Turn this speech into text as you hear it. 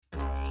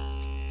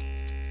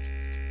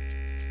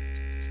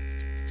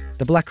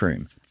The Black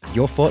Room,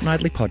 your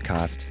fortnightly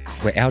podcast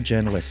where our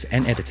journalists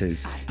and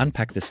editors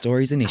unpack the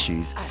stories and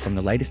issues from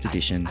the latest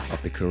edition of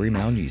the Courier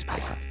Mail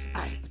newspaper.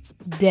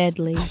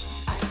 Deadly.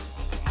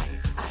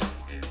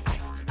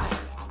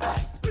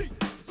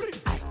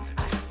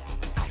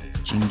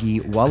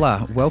 Jingi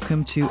Walla,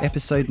 welcome to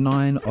episode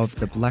 9 of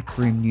the Black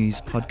Room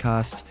News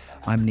podcast.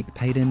 I'm Nick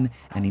Payton,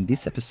 and in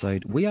this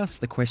episode we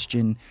ask the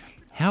question,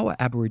 how are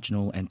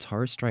Aboriginal and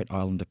Torres Strait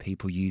Islander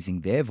people using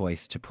their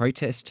voice to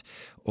protest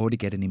or to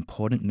get an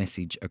important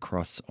message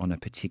across on a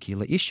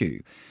particular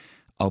issue?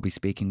 I'll be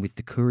speaking with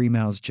the Courier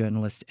Mail's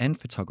journalist and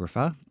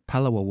photographer,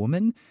 Palawa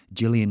woman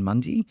Gillian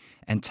Mundy,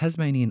 and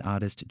Tasmanian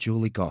artist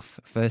Julie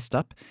Goff, first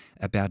up,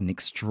 about an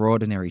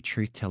extraordinary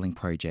truth-telling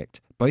project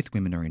both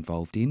women are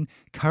involved in,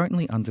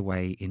 currently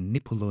underway in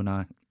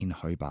Nipaluna in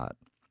Hobart.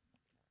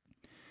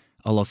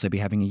 I'll also be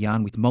having a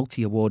yarn with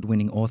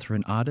multi-award-winning author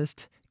and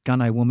artist,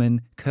 Gunai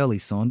woman Curly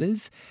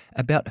Saunders,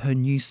 about her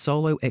new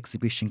solo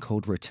exhibition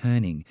called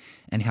Returning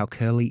and how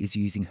Curly is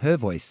using her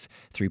voice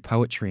through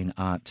poetry and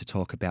art to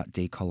talk about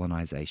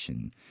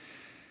decolonisation.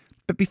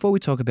 But before we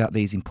talk about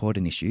these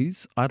important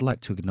issues, I'd like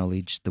to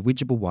acknowledge the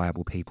Widjabul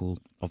Waiable people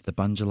of the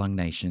Bundjalung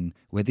Nation,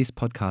 where this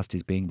podcast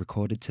is being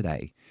recorded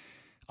today.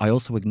 I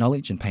also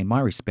acknowledge and pay my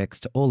respects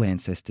to all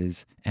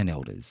ancestors and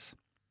elders.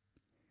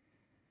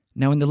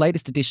 Now, in the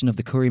latest edition of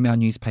the Courier Mail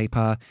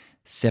newspaper,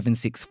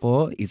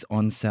 764 is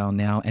on sale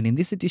now, and in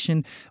this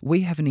edition,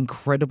 we have an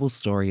incredible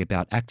story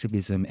about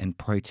activism and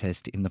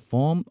protest in the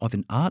form of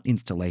an art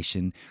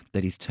installation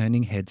that is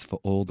turning heads for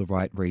all the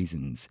right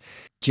reasons.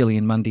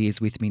 Gillian Mundy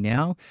is with me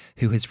now,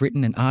 who has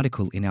written an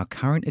article in our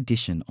current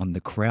edition on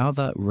the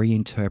Crowther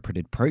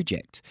Reinterpreted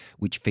project,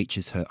 which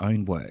features her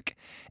own work,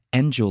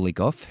 and Julie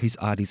Goff, whose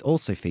art is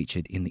also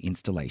featured in the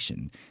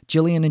installation.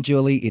 Gillian and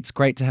Julie, it's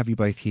great to have you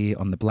both here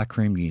on the Black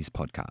Room News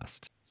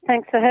podcast.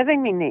 Thanks for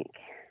having me, Nick.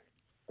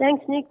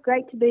 Thanks, Nick.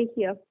 Great to be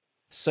here.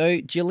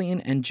 So, Gillian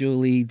and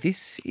Julie,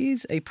 this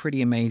is a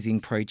pretty amazing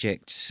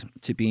project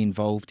to be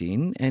involved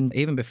in. And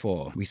even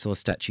before we saw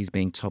statues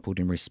being toppled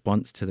in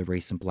response to the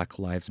recent Black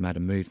Lives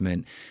Matter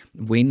movement,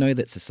 we know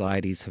that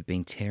societies have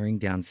been tearing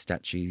down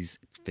statues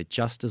for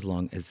just as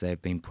long as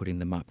they've been putting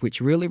them up,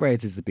 which really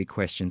raises the big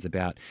questions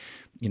about,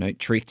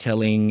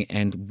 truth-telling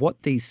and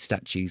what these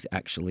statues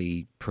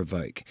actually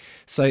provoke.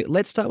 So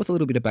let's start with a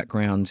little bit of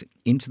background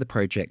into the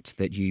project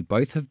that you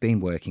both have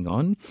been working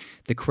on.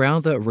 The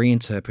Crowther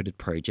Reinterpreted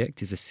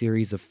project is a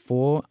series of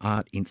 4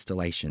 art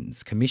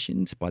installations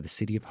commissioned by the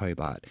City of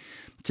Hobart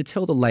to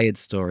tell the layered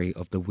story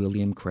of the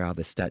William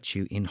Crowther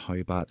statue in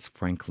Hobart's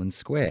Franklin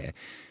Square.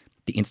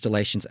 The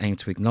installations aim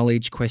to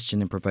acknowledge,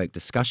 question and provoke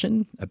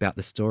discussion about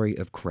the story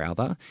of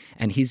Crowther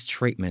and his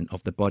treatment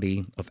of the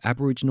body of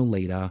Aboriginal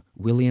leader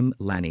William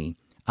Lanny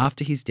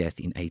after his death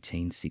in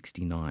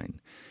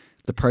 1869.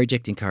 The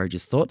project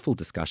encourages thoughtful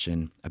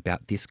discussion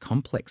about this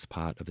complex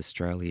part of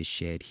Australia's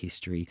shared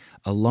history,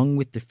 along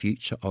with the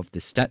future of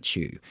the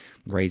statue,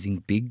 raising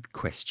big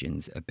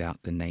questions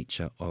about the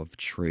nature of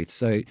truth.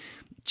 So,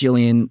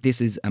 Gillian, this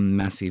is a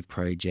massive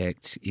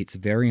project. It's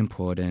very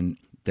important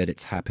that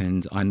it's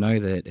happened. I know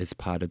that as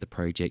part of the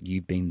project,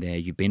 you've been there,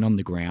 you've been on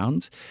the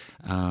ground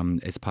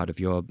as part of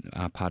your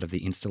part of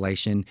the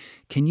installation.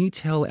 Can you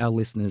tell our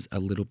listeners a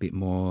little bit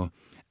more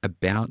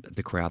about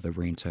the Crowther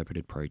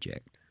Reinterpreted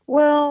project?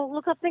 Well,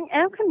 look, I think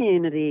our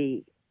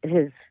community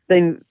has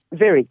been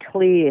very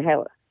clear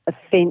how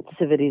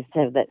offensive it is to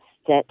have that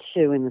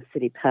statue in the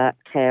city park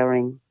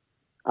towering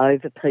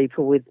over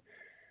people with,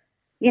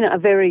 a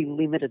very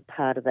limited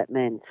part of that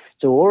man's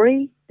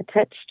story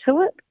attached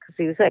to it, because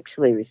he was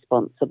actually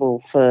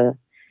responsible for,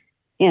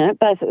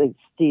 basically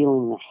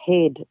stealing the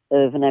head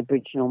of an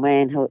Aboriginal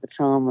man who at the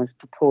time was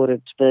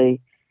purported to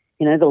be,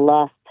 the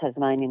last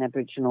Tasmanian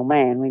Aboriginal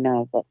man. We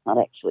know that's not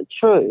actually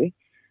true.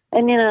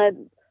 And,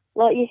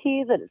 you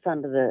hear that it's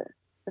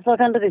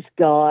under this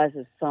guise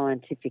of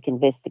scientific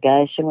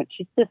investigation, which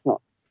is just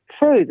not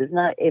true. There's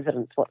no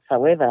evidence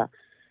whatsoever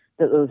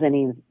that there was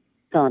any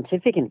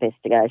scientific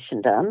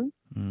investigation done.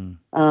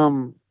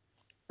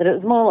 But it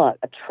was more like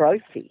a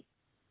trophy.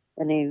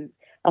 And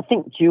I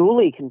think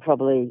Julie can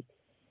probably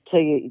tell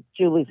you,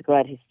 Julie's a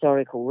great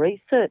historical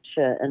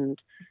researcher and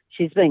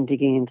she's been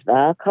digging into the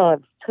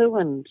archives too,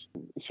 and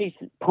she's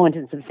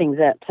pointed some things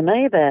out to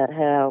me about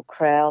how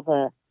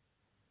Crowther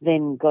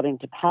then got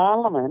into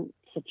Parliament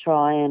to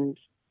try and,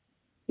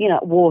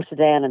 water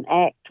down an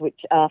act,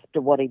 which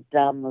after what he'd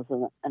done was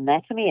an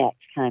Anatomy Act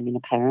came in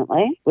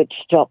apparently, which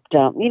stopped,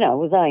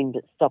 was aimed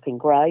at stopping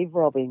grave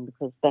robbing,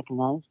 because back in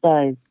those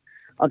days,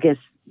 I guess,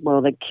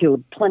 they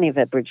killed plenty of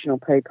Aboriginal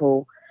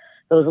people.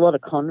 There was a lot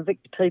of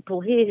convict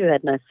people here who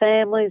had no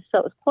families, so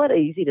it was quite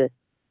easy to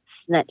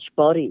snatch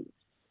bodies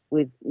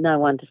with no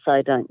one to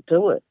say don't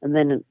do it. And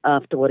then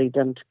after what he'd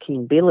done to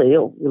King Billy,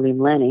 or William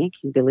Lanny,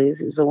 King Billy as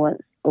he was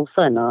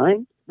also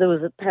known, there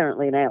was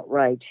apparently an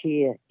outrage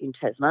here in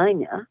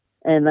Tasmania,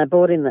 and they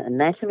brought in the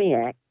Anatomy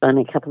Act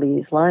only a couple of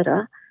years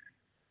later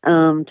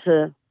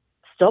to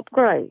stop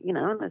grave,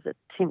 as an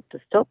attempt to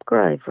stop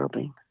grave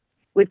robbing.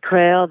 With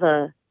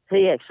Crowther,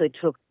 he actually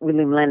took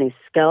William Lanny's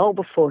skull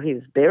before he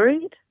was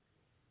buried,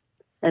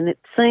 And it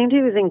seemed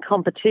he was in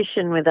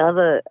competition with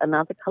another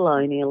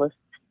colonialist.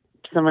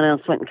 Someone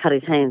else went and cut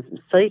his hands and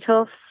feet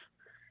off.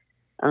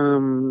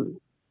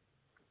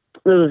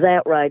 There was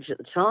outrage at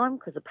the time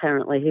because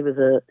apparently he was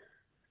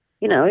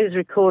he was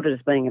recorded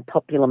as being a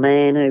popular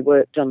man who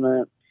worked on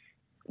the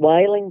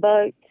whaling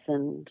boats,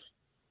 and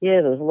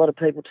there was a lot of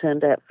people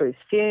turned out for his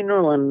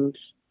funeral, and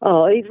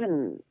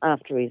even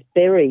after he's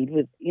buried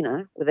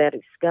without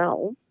his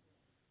skull,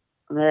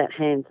 and without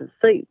hands and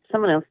feet,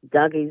 someone else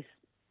dug his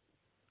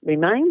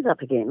remains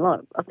up again. Like,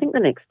 I think the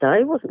next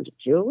day, wasn't it,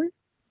 Julie?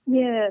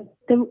 Yeah,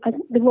 the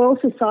Royal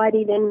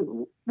Society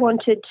then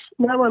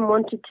no one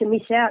wanted to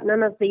miss out,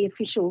 none of the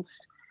officials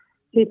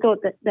who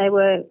thought that they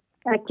were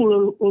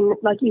acting in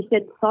like you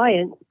said,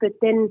 science, but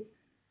then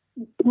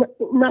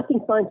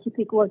nothing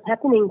scientific was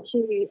happening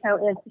to our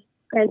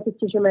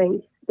ancestors'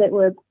 remains that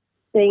were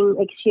being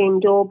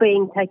exhumed or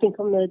being taken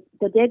from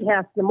the dead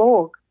house, the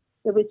morgue.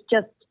 It was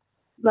just,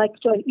 like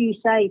you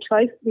say,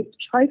 this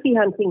trophy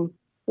hunting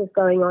was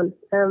going on.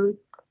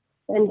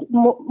 And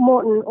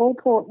Morton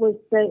Allport was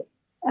the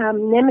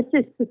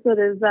nemesis, the sort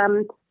of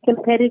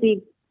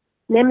competitive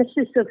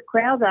nemesis of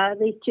Crowther.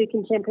 These two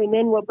contemporary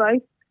men were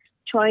both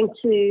trying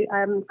to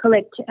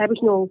collect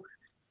Aboriginal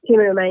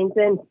human remains,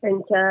 and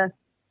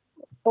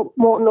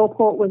Morton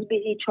Allport was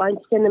busy trying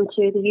to send them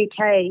to the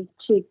UK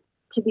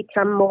to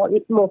become more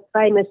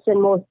famous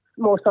and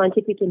more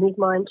scientific in his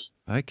mind.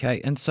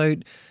 Okay, and so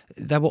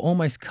they were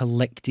almost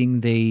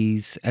collecting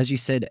these, as you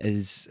said,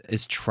 as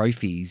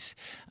trophies,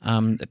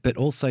 but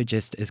also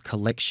just as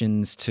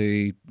collections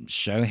to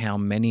show how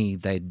many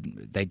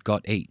they'd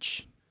got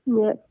each.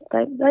 Yeah,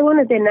 they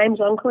wanted their names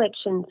on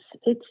collections.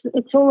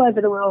 It's all over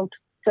the world.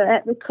 So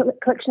the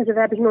collections of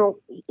Aboriginal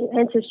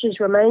ancestors'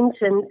 remains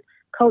and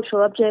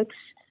cultural objects,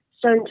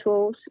 stone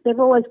tools, they've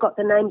always got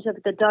the names of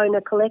the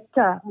donor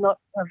collector, not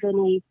of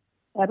any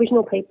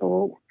Aboriginal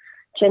people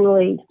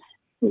generally.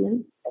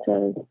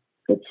 So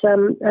it's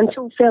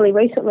until fairly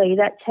recently,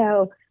 that's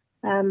how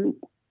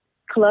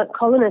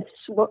colonists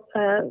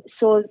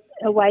saw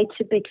a way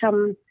to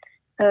become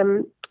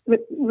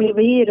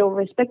revered or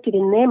respected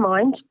in their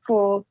mind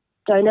for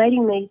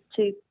donating these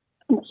to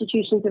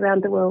institutions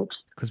around the world.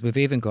 Because we've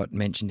even got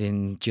mentioned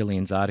in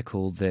Gillian's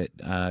article that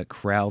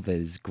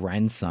Crowther's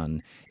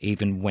grandson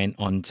even went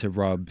on to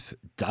rob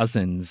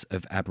dozens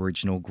of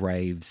Aboriginal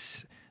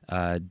graves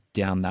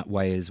down that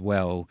way as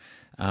well.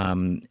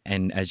 And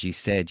as you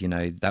said,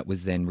 that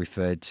was then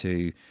referred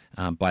to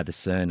by the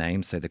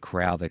surname, so the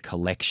Crowther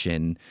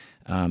collection,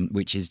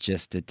 which is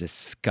just a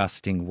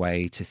disgusting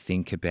way to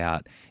think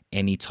about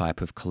any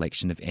type of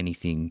collection of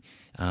anything,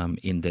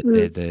 in that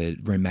they're the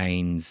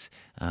remains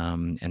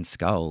and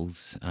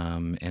skulls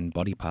and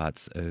body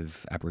parts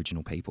of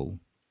Aboriginal people.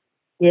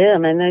 Yeah, I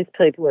mean, these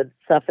people had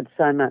suffered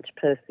so much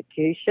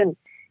persecution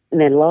in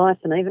their life,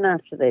 and even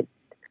after they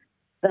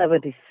were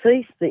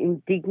deceased, the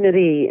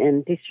indignity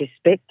and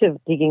disrespect of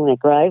digging their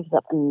graves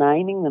up and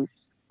naming them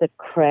the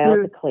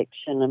Crowther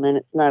collection. I mean,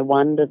 it's no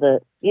wonder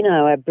that,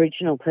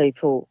 Aboriginal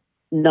people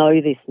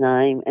know this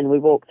name, and we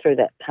walk through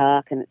that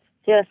park and it's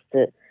just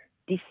a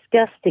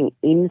disgusting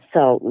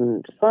insult,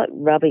 and it's like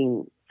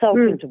rubbing salt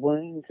into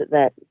wounds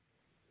that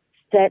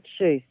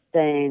statue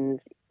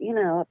stands,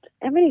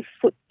 how many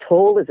foot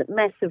tall is it?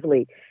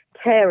 Massively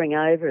towering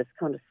over us,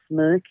 kind of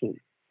smirking.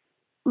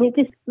 It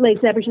just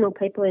leaves Aboriginal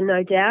people in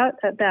no doubt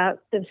about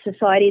the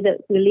society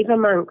that we live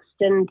amongst,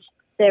 and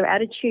their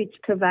attitudes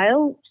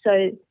prevail.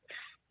 So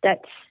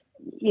that's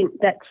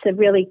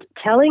really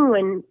telling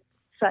when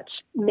such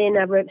men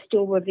are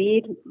still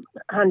revered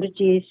 100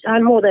 years,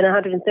 more than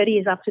 130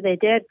 years after they're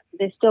dead.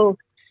 They're still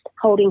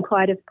holding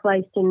pride of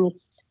place in this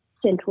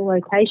central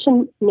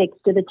location next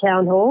to the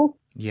town hall.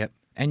 Yep.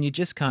 And you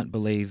just can't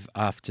believe,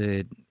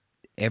 after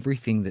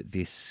everything that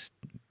this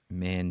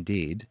man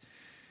did,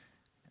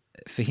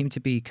 for him to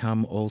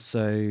become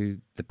also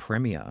the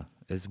Premier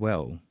as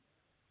well.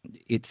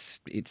 It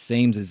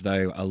seems as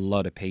though a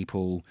lot of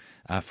people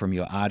from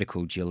your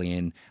article,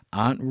 Gillian,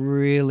 aren't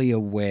really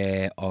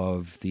aware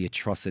of the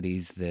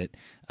atrocities that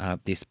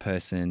this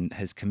person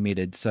has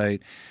committed. So,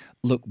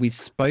 look, we've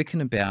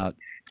spoken about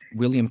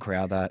William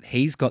Crowther.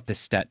 He's got the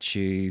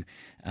statue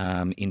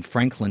in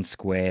Franklin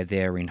Square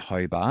there in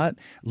Hobart.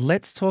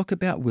 Let's talk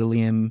about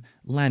William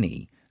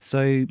Lanny.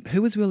 So,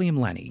 who was William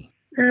Lanny?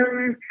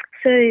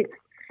 So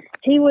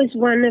he was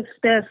one of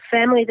the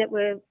family that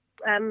were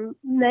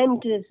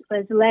named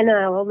as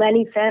Lanner or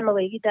Lanny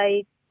family.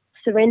 They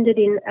surrendered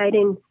in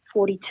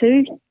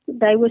 1842.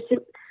 They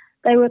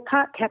were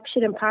part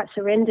captured and part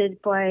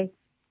surrendered by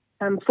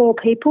 4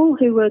 people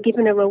who were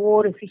given a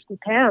reward of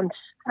 £50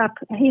 up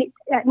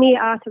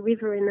near Arthur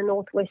River in the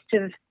northwest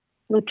of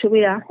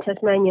Lutruwita,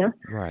 Tasmania.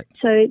 Right.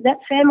 So that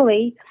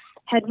family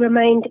had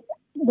remained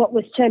what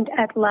was termed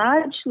at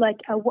large,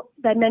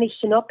 they managed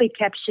to not be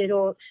captured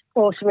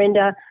or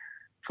surrender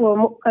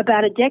for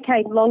about a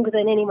decade, longer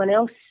than anyone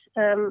else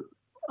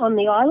on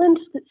the island.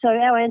 So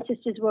our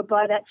ancestors were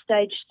by that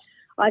stage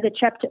either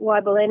trapped at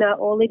Waibelena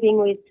or living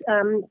with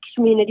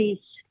communities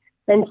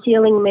and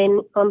sealing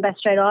men on Bass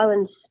Strait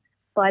Islands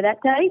by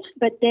that date.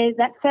 But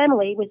that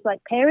family was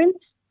like parents,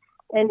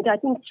 and I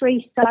think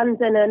 3 sons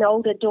and an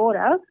older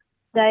daughter.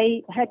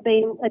 They had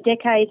been a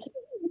decade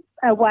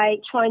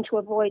away trying to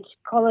avoid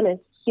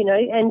colonists,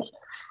 and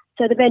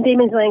so the Van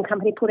Diemen's Land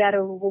Company put out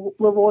a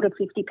reward of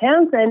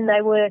 £50, and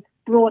they were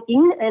brought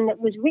in, and it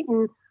was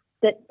written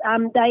that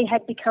they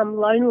had become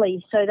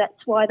lonely, so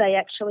that's why they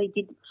actually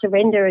did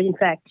surrender. In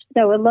fact,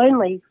 they were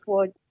lonely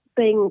for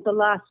being the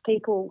last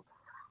people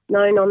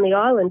known on the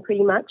island,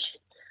 pretty much,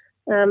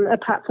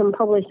 apart from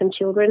probably some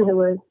children who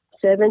were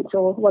servants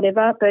or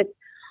whatever. But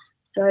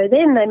so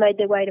then they made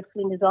their way to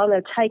Flinders Island. They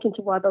were taken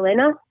to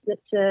Wabalena,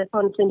 that's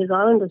on Flinders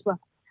Island as well,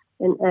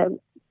 and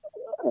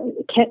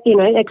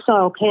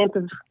exile camp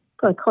of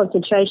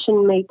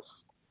concentration meets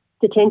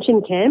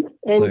detention camp.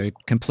 And so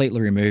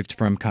completely removed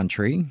from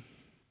country.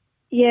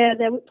 Yeah,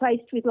 they were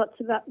placed with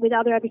with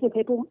other Aboriginal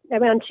people,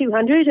 around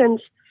 200,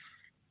 and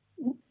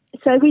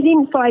so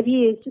within 5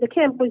 years, the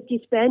camp was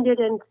disbanded,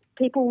 and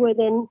people were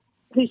then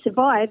who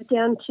survived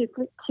down to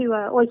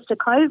Oyster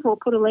Cove or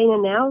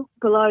Putalina now,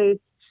 below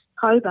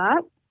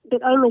Hobart,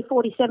 but only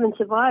 47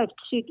 survived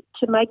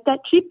to make that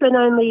trip, and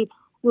only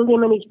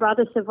William and his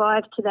brother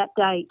survived to that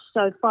date.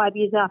 So 5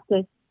 years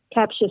after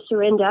capture,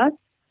 surrender,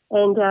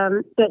 and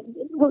but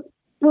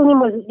William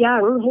was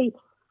young.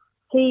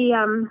 He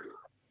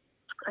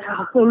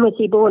when was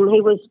he born? He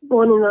was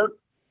born in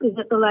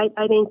the late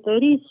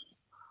 1830s.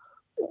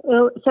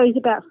 So he's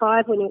about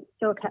 5 when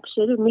they were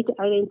captured, mid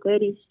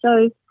 1830s.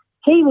 So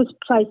he was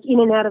placed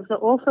in and out of the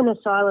orphan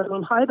asylum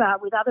in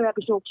Hobart with other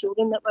Aboriginal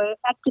children that were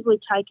actively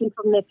taken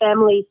from their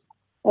families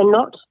and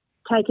not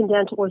taken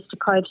down to Oyster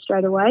Cove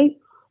straight away.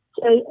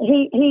 So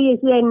he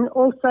is then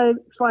also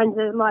finds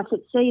a life at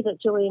sea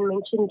that Julian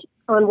mentioned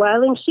on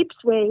whaling ships,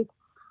 where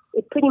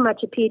it pretty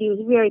much appeared he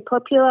was very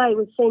popular. He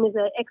was seen as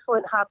an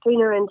excellent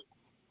harpooner and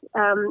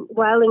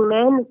whaling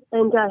man,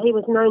 and he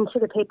was known to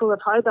the people of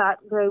Hobart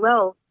very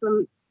well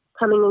from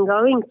coming and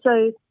going.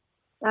 So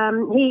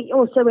he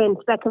also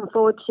went back and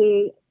forward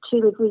to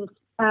live with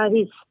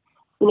his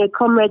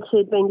comrades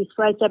who'd been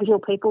displaced Aboriginal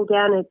people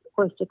down at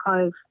Oyster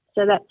Cove.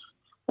 So that's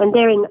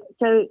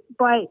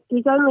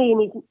he's only in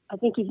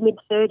his mid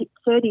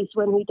 30s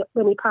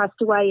when he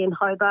passed away in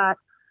Hobart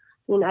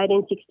in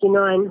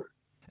 1869.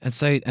 And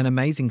so an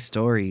amazing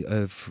story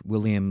of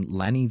William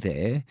Lanny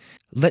there.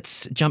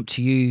 Let's jump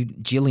to you,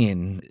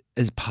 Gillian.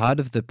 As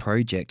part of the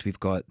project, we've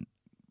got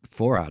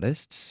 4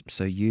 artists.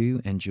 So you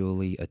and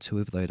Julie are 2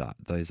 of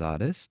those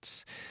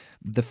artists.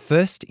 The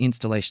first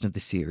installation of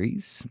the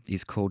series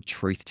is called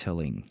Truth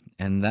Telling,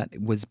 and that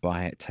was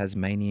by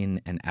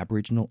Tasmanian and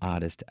Aboriginal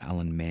artist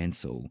Alan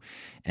Mansell.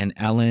 And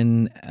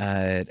Alan,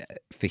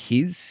 for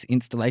his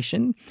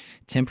installation,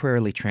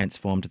 temporarily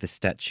transformed the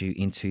statue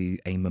into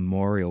a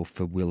memorial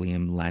for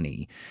William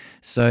Lanny.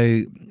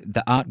 So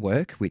the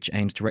artwork, which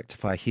aims to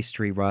rectify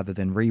history rather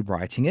than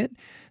rewriting it,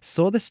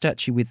 saw the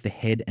statue with the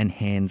head and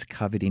hands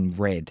covered in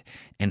red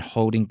and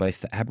holding both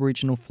the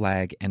Aboriginal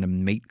flag and a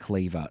meat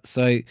cleaver.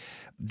 So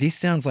this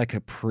sounds like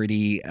a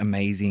pretty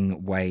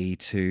amazing way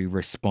to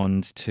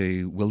respond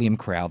to William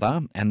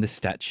Crowther and the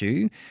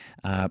statue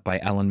by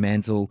Alan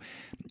Mansell.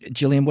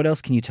 Gillian, what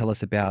else can you tell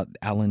us about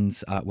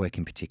Alan's artwork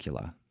in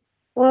particular?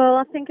 Well,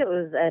 I think it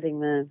was adding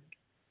the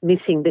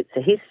missing bits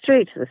of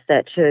history to the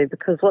statue,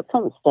 because what's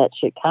on the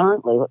statue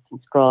currently, what's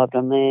inscribed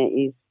on there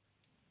is,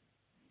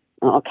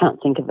 I can't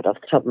think of it off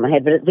the top of my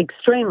head, but it's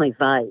extremely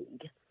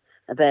vague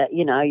about,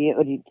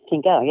 you'd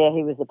think, oh, yeah,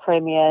 he was a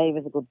premier, he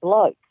was a good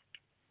bloke.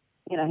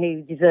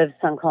 He deserves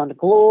some kind of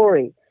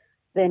glory.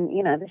 Then,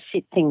 the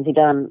shit things he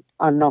done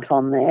are not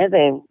on there.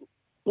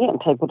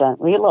 People don't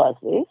realise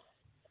this.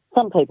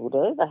 Some people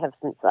do. They have,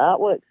 since the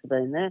artworks have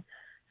been there.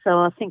 So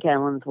I think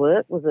Alan's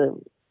work was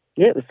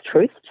it was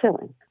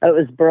truth-telling. It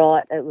was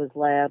bright, it was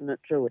loud, and it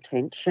drew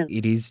attention.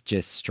 It is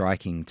just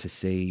striking to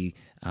see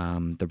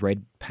the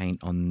red paint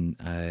on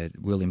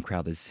William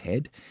Crowther's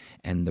head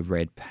and the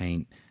red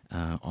paint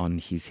on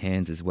his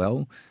hands as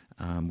well.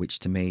 Which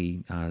to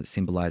me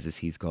symbolises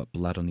he's got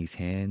blood on his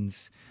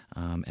hands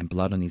and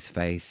blood on his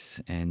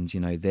face. And,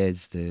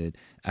 there's the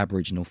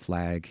Aboriginal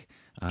flag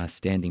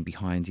standing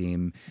behind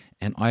him.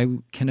 And I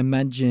can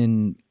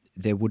imagine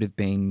there would have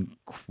been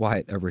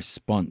quite a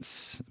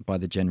response by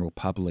the general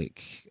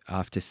public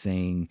after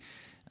seeing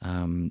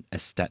a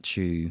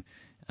statue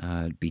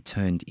be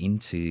turned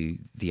into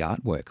the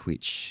artwork,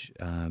 which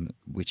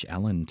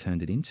Alan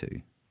turned it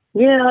into.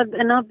 Yeah,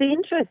 and I'd be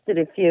interested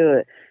if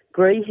you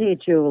agree here,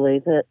 Julie,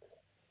 that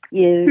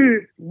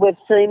we've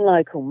seen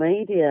local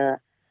media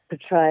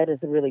portray it as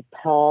a really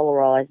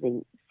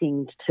polarising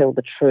thing to tell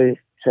the truth,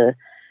 to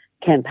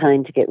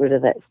campaign to get rid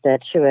of that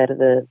statue out of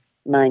the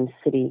main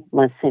city,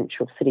 most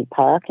central city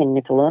park in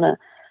Decolonisation,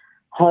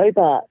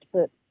 Hobart.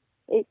 But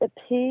it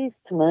appears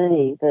to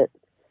me that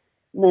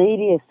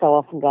media so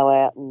often go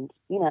out and,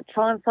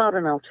 try and find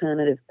an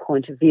alternative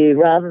point of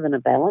view rather than a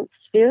balanced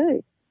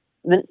view.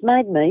 I mean, it's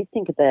made me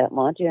think about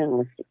my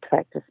journalistic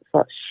practice. It's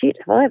like, shit,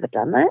 have I ever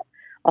done that?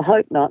 I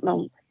hope not.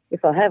 And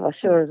if I have, I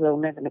sure as well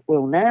never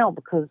will now,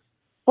 because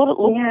what it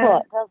looks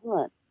like, doesn't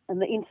it?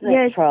 And the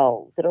internet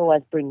trolls, it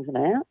always brings them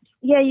out.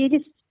 Yeah,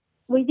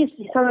 we just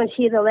sometimes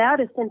hear the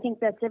loudest and think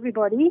that's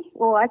everybody,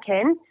 or I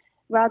can,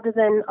 rather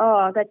than,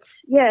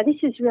 this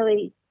is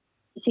really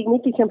a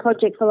significant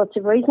project for lots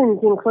of reasons,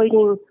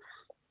 including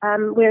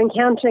we're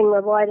encountering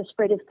a wider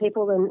spread of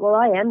people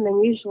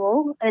than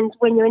usual. And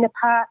when you're in a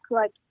park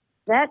like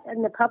that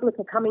and the public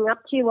are coming up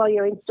to you while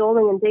you're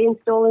installing and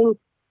deinstalling,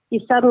 you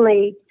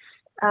suddenly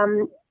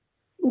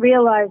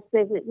realise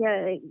there's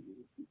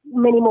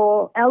many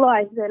more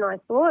allies than I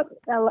thought,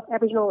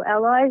 Aboriginal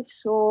allies,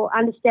 or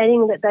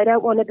understanding that they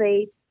don't want to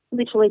be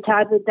literally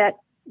tarred with that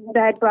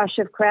bad brush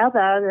of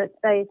Crowther, that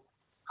they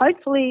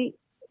hopefully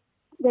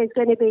there's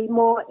going to be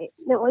more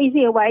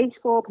easier ways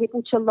for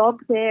people to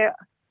log their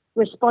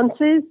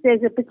responses.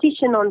 There's a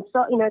petition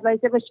there's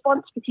a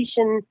response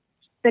petition,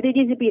 but it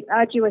is a bit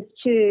arduous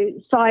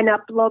to sign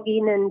up, log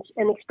in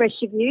and express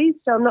your views.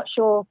 So I'm not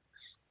sure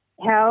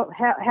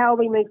how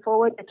we move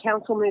forward, the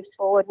council moves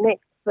forward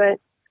next. But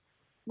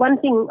one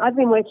thing, I've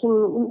been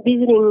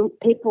visiting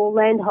people,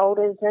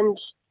 landholders, and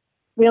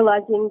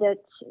realising that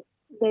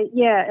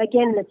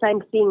again, the same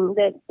thing,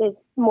 that there's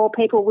more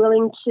people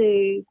willing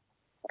to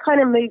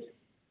kind of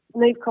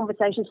move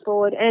conversations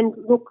forward and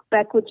look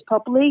backwards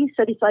properly.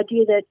 So this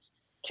idea that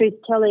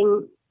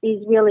truth-telling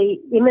is really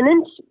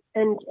imminent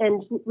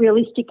and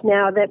realistic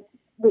now, that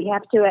we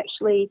have to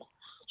actually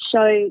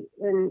show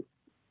and,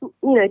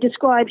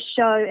 describe,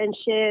 show and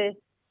share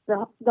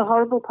the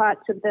horrible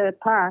parts of the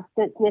past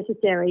that's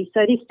necessary.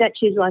 So this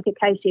statue is like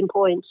a case in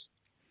point.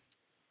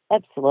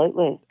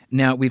 Absolutely.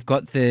 Now, we've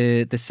got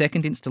the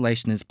second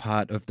installation as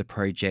part of the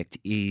project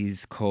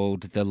is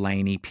called the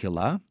Laney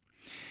Pillar.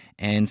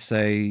 And so,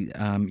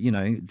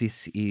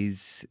 this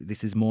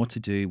is more to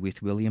do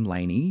with William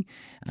Laney,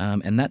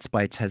 and that's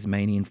by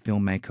Tasmanian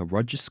filmmaker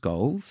Roger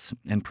Scholes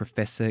and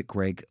Professor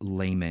Greg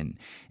Lehman.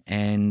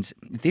 And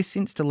this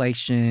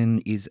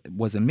installation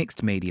was a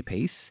mixed media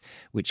piece,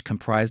 which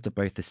comprised of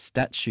both a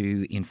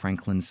statue in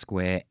Franklin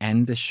Square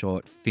and a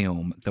short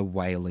film, The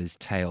Whaler's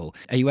Tale.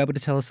 Are you able to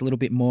tell us a little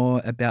bit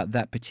more about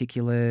that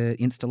particular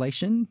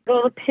installation?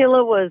 Well, the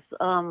pillar was,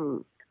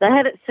 they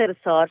had it set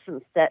aside from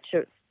the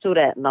statue. It stood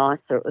out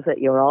nicer. It was at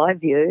your eye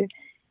view,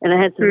 and it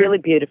had some really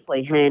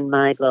beautifully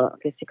handmade, like I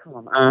guess you call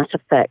them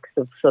artefacts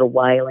of sort of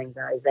whaling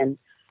days and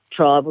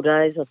tribal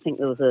days. I think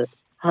there was a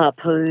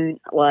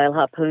whale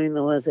harpoon.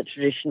 There was a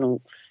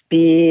traditional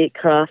spear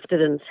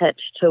crafted and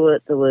attached to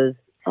it. There was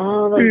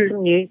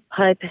some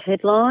newspaper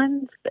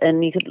headlines,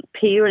 and you could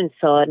peer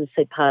inside and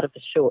see part of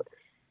a short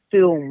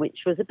film,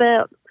 which was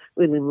about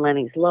William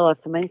Laney's life.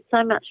 I mean,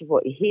 so much of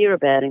what you hear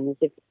about him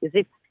is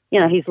if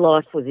his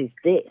life was his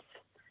death.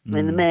 I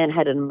mean, the man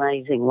had an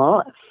amazing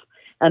life.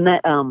 And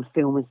that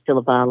film is still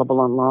available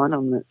online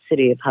on the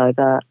City of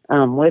Hobart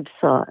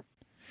website.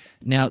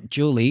 Now,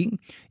 Julie,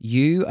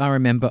 you are a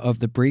member of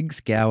the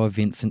Briggs Gower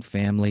Vincent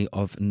family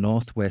of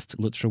Northwest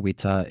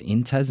Lutruwita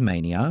in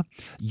Tasmania.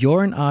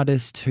 You're an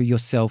artist who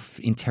yourself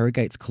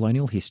interrogates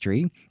colonial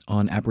history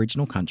on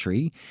Aboriginal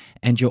country,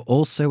 and you're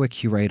also a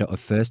curator of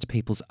First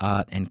Peoples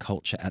art and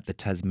culture at the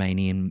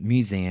Tasmanian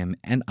Museum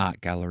and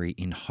Art Gallery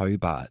in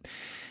Hobart.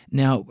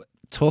 Now,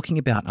 talking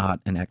about art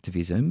and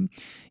activism,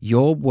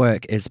 your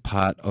work as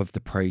part of the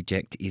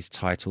project is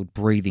titled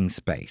Breathing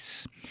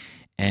Space.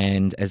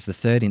 And as the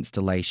third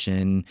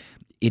installation,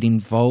 it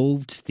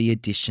involved the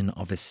addition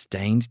of a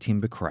stained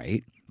timber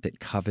crate that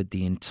covered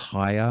the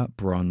entire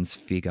bronze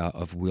figure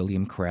of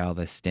William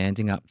Crowther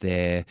standing up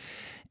there.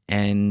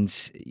 And,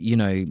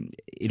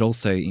 it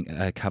also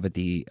covered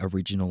the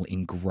original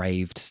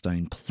engraved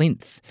stone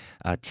plinth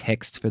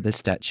text for the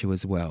statue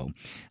as well.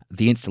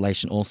 The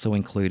installation also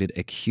included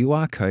a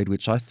QR code,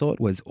 which I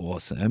thought was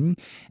awesome.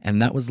 And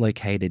that was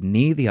located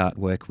near the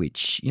artwork,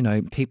 which,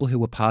 people who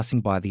were passing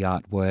by the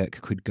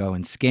artwork could go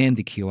and scan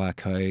the QR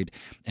code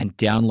and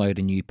download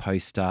a new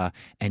poster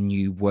and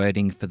new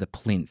wording for the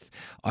plinth.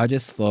 I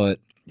just thought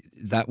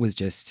that was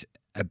just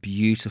a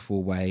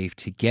beautiful way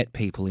to get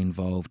people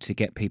involved, to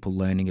get people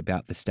learning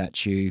about the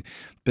statue.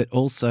 But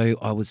also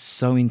I was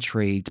so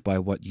intrigued by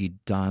what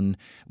you'd done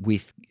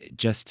with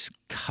just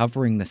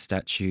covering the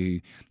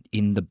statue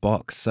in the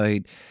box. So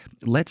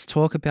let's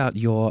talk about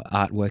your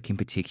artwork in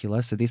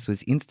particular. So this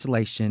was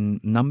installation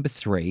number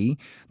 3,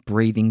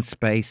 Breathing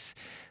Space.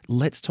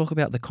 Let's talk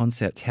about the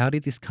concept. How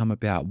did this come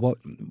about?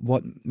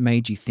 What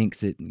made you think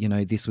that,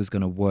 this was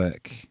going to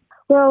work?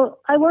 Well,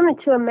 I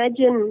wanted to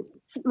imagine,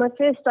 my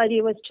first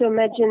idea was to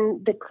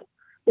imagine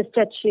the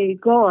statue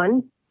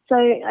gone. So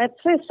at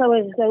first I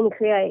was going to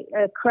create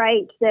a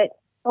crate that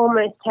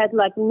almost had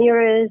like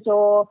mirrors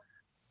or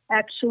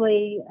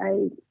actually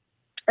a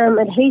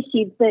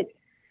adhesive that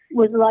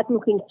was like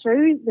looking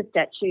through the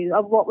statue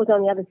of what was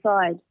on the other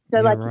side. So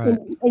Yeah, like right.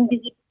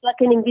 like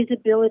an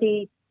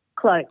invisibility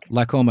cloak.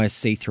 Like almost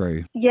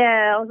see-through.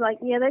 Yeah, I was like,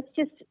 let's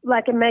just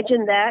like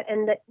imagine that,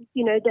 and that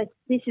that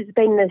this has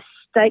been the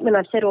statement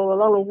I've said all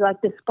along, is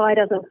like the sky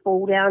doesn't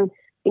fall down,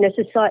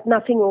 society,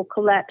 nothing will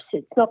collapse.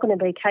 It's not going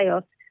to be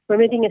chaos.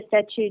 Removing a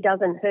statue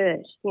doesn't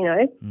hurt,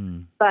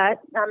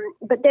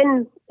 But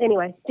then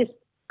anyway, just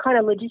kind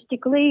of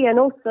logistically, and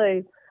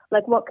also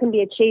like what can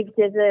be achieved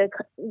as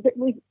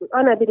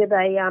on a bit of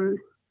a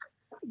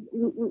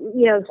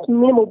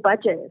minimal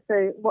budget.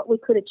 So what we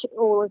could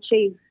all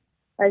achieve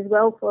as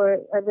well for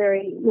a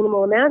very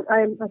minimal amount.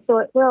 I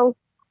thought, well,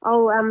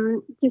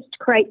 I'll just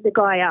create the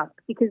guy up,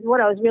 because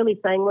what I was really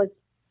saying was,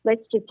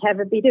 let's just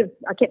have a bit of,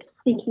 I kept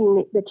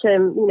thinking the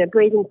term,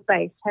 breathing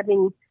space,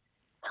 having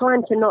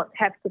time to not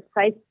have to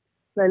face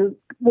and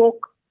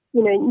walk,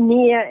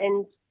 near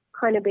and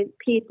kind of be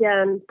peered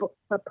down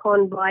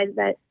upon by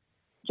that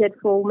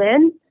dreadful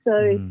man.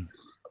 So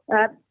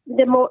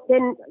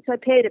so I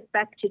paired it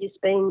back to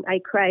just being a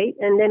crate,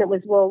 and then it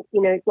was, well,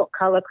 what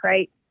colour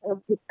crate?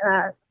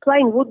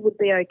 Plain wood would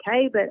be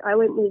okay, but I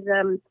went with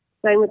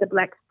going with a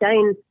black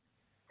stain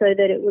so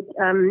that it would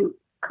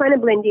kind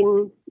of blend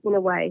in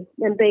a way,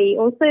 and be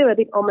also a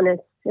bit ominous,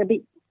 a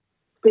bit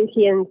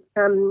spooky, and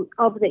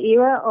of the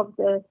era of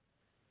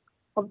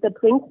the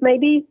plinth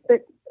maybe.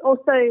 But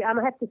also I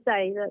have to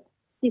say that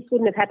this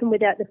wouldn't have happened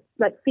without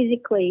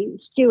physically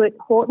Stuart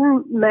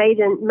Horton made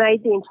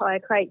the entire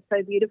crate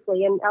so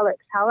beautifully, and Alex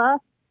Haller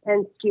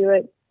and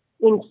Stuart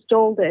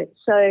installed it.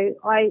 So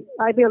I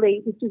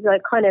really, this is a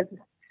kind of,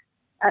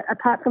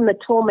 apart from the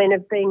torment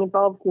of being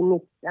involved in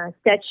this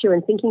statue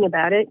and thinking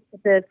about it,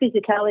 the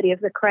physicality of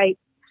the crate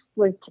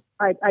was,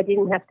 I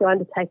didn't have to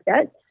undertake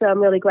that. So I'm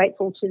really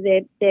grateful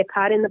to their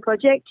part in the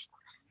project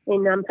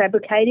in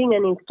fabricating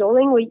and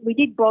installing. We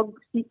did bog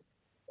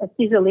a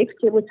scissor lift.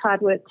 It was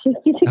hard work to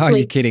physically. Oh,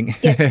 you're kidding.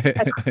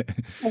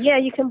 Yeah,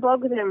 you can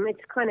bog them. It's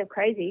kind of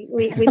crazy.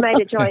 We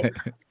made a giant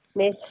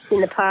mess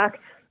in the park.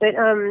 But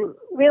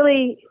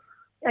really,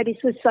 I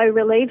just was so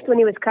relieved when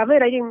he was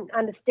covered. I didn't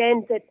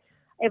understand that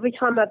every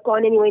time I've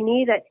gone anywhere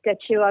near that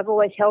statue, I've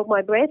always held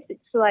my breath. It's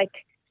like,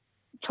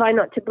 try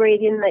not to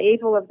breathe in the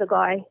evil of the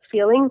guy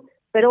feeling.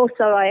 But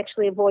also I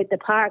actually avoid the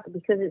park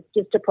because it's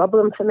just a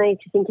problem for me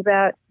to think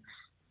about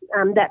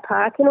that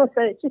park. And also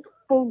it's just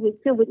filled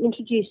with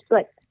introduced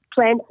like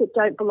plants that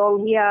don't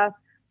belong here,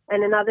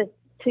 and another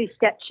two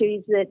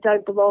statues that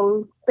don't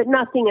belong, but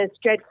nothing as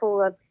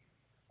dreadful of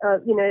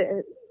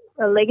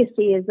a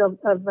legacy as of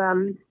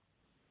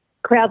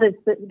Crowther's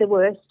the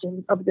worst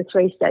of the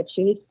three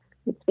statues,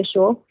 that's for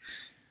sure.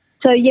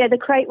 So yeah, the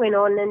crate went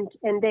on,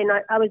 and then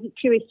I was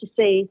curious to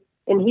see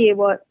and hear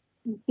what,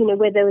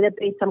 whether there'd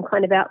be some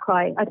kind of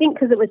outcry. I think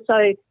because it was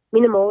so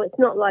minimal, it's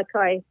not like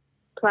I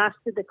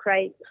plastered the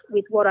crate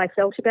with what I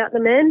felt about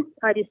the man.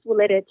 I just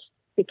let it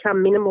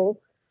become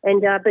minimal.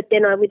 And but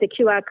then I, with the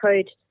QR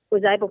code,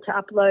 was able to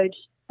upload,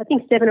 I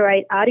think, 7 or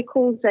 8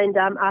 articles and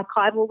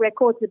archival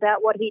records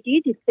about what he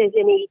did. If there's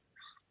any,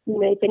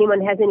 if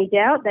anyone has any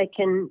doubt, they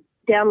can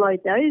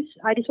download those.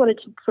 I just wanted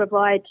to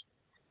provide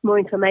more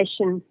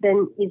information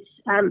than is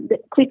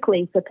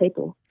quickly for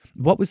people.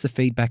 What was the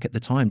feedback at the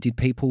time? Did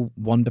people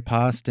wander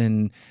past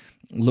and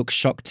look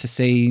shocked to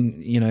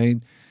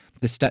see,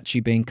 the statue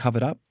being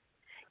covered up?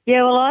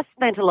 Yeah, well, I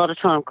spent a lot of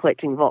time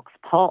collecting Vox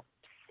Pops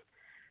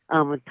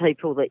with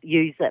people that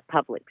use that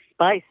public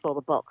space while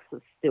the box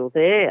was still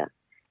there.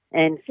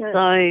 And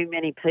so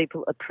many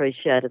people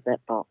appreciated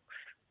that box.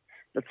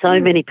 But so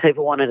many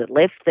people wanted it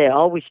left there.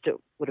 I wished it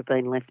would have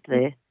been left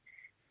there.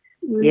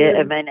 Yeah,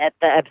 I mean, at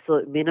the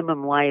absolute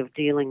minimum way of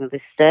dealing with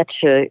this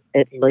statue,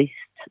 at least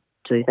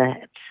do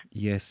that.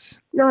 Yes.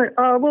 No,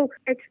 well,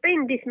 it's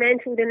been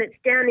dismantled and it's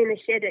down in a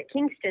shed at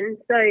Kingston,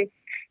 so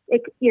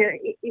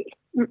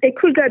it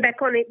could go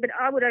back on it, but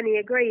I would only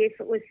agree if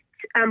it was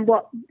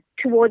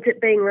towards it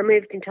being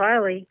removed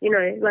entirely.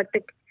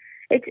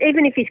 It's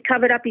even if he's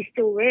covered up, he's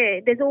still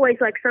there. There's always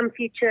like some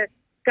future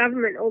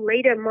government or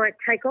leader might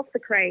take off the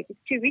crate. It's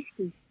too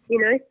risky,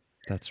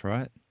 That's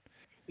right.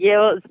 Yeah,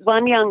 well, it was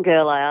one young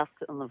girl I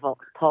asked on the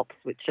Vox Pops,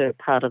 which are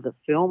part of the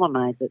film I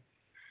made that's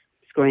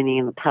screening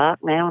in the park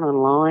now and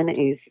online,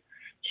 is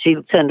she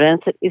turned around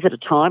and said, "Is it a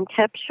time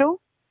capsule?"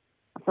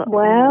 I thought,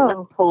 wow,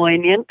 that's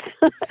poignant.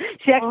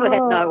 She actually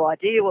had no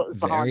idea what was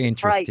behind Very the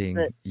crate. interesting.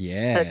 But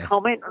yeah. her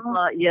comment was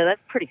like, yeah,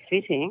 that's pretty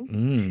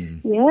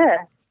fitting.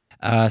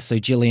 Yeah. So,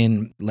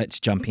 Gillian, let's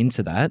jump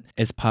into that.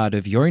 As part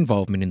of your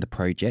involvement in the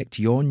project,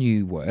 your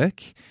new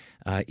work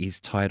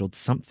is titled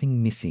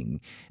Something Missing,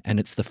 and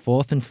it's the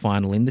 4th and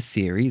final in the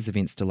series of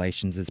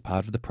installations as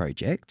part of the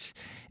project.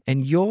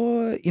 And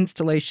your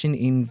installation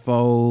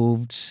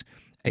involved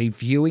a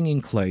viewing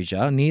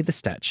enclosure near the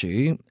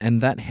statue,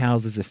 and that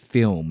houses a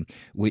film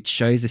which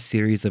shows a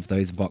series of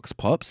those Vox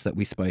Pops that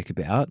we spoke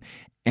about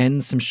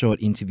and some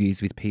short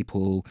interviews with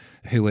people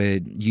who are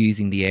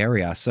using the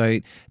area. So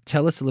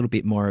tell us a little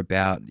bit more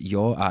about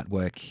your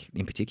artwork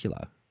in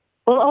particular.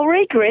 Well, I'll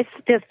regress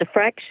just a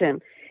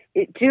fraction.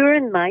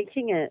 During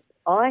making it,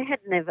 I've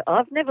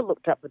never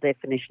looked up the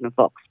definition of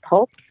Vox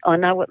Pops. I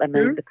know what they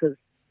mean because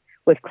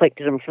we've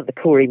collected them for the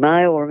Koori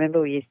Mail. Remember,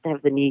 we used to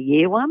have the New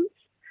Year ones.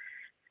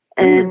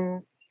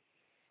 And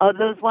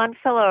there was one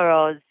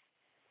fellow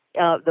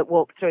that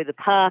walked through the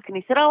park, and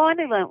he said, I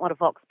only learnt what a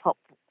Vox Pop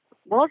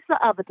was the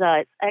other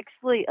day. It's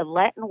actually a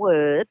Latin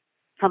word,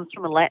 comes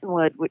from a Latin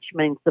word which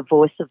means the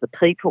voice of the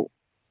people.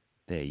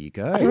 There you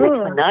go. I didn't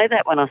actually know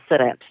that when I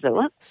set out to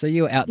do it. So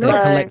you're out there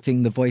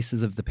collecting the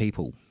voices of the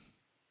people.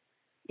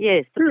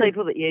 Yes, the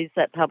people that use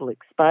that public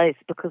space,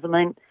 because, I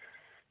mean,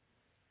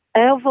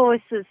 our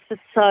voices for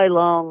so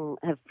long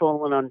have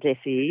fallen on deaf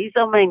ears.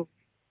 I mean,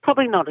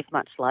 probably not as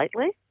much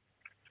lately.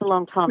 For a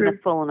long time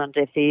they've fallen on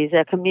deaf ears.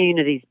 Our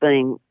community's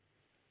been,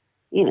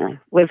 you know,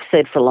 we've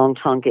said for a long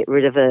time, get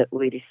rid of it.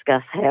 We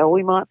discuss how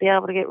we might be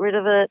able to get rid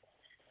of it.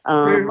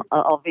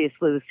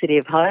 Obviously, the City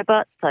of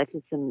Hobart's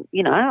taken some,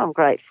 you know, I'm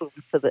grateful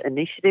for the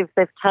initiative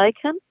they've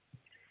taken.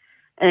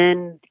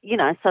 And, you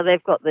know, so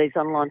they've got these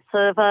online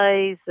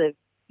surveys. They're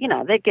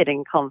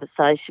getting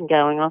conversation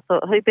going. I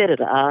thought, who better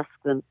to ask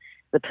than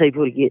the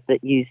people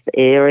that use the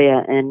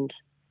area? And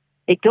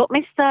it got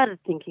me started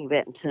thinking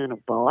about internal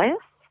bias.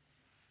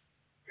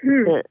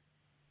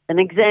 An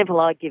example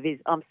I give is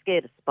I'm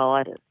scared of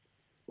spiders,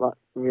 like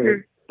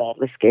really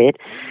badly scared.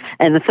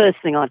 And the first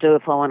thing I do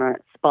if I want a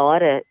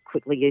spider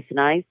quickly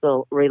euthanized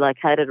or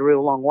relocated a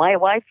real long way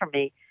away from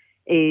me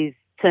is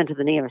turn to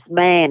the nearest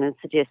man and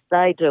suggest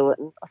they do it.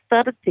 And I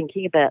started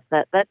thinking about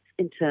that. That's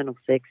internal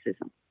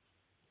sexism.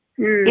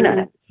 You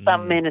know,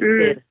 some men are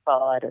scared of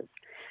spiders.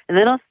 And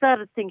then I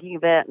started thinking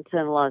about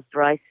internalised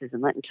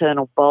racism, that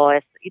internal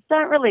bias. You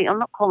don't really, I'm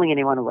not calling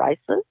anyone a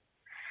racist,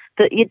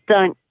 but you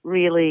don't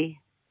really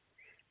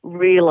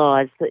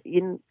realise that,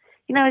 you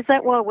know, is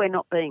that why we're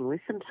not being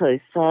listened to?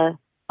 So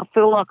I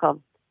feel like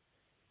I'm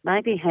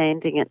maybe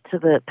handing it to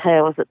the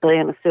powers that be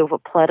on a silver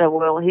platter.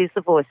 Well, here's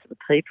the voice of the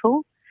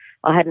people.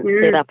 I hadn't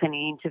set up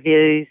any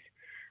interviews.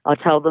 I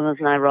told them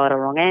there's no right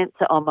or wrong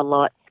answer. I'm a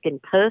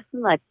light-skinned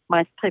person.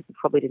 Most people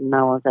probably didn't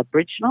know I was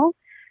Aboriginal.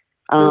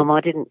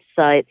 I didn't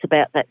say it's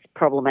about that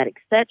problematic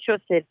statue. I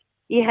said,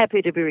 you're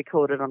happy to be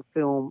recorded on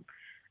film,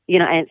 you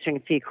know, answering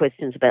a few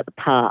questions about the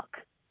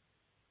park.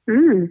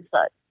 So,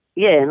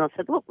 yeah, and I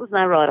said, look, there's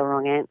no right or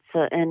wrong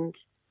answer. And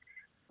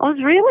I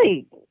was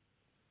really,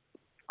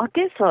 I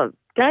guess it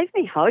gave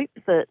me hope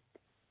that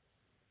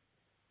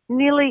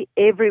nearly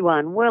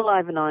everyone, well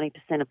over 90%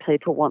 of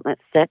people want that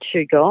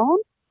statue gone.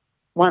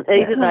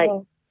 Either they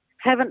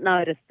haven't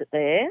noticed it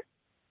there,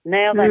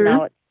 now they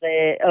know it's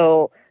there,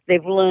 or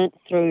they've learnt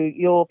through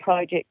your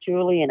project,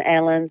 Julie, and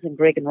Alan's and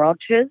Greg and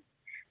Rogers.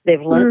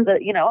 They've learnt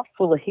that, you know, it's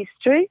full of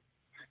history,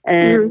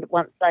 and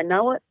once they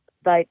know it,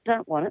 they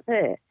don't want it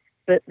there.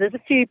 But there's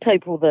a few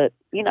people that,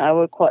 you know,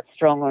 are quite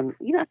strong on,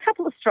 you know, a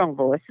couple of strong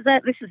voices.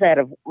 This is out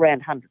of around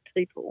 100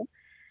 people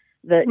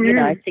that, you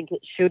know, think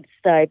it should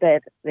stay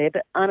back there.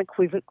 But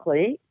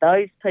unequivocally,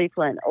 those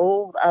people and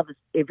all the others,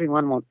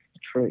 everyone wants the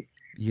truth.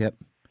 Yep.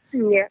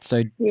 Yeah.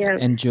 So,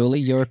 and Julie,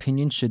 your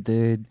opinion, should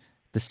the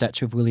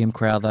statue of William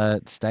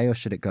Crowther stay or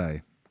should it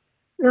go?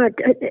 No,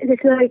 there's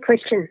no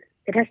question.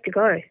 It has to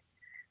go.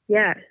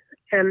 Yeah.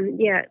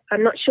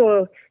 I'm not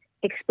sure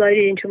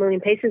exploded into a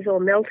million pieces or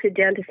melted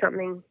down to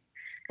something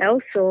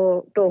else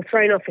or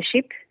thrown off a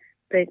ship.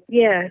 But,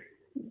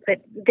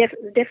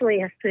 definitely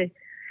has to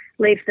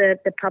leave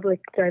the public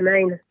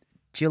domain.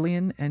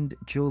 Gillian and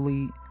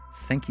Julie,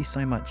 thank you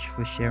so much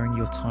for sharing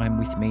your time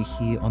with me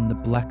here on the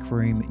Black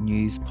Room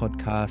News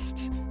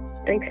podcast.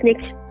 Thanks, Nick.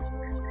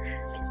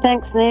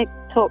 Thanks, Nick.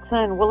 Talk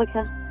soon,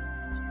 Woolika.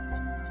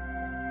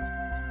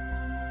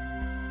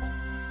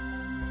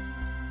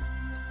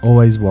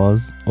 Always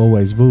was,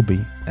 always will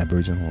be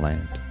Aboriginal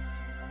land.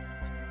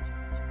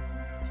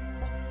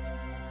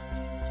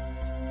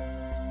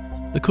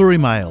 The Koori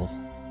Mail.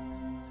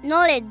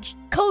 Knowledge,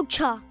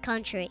 culture,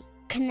 country,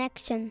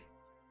 connection.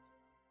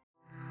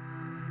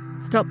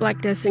 Stop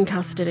Black Deaths in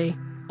Custody.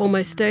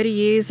 Almost 30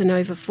 years and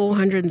over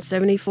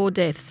 474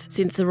 deaths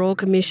since the Royal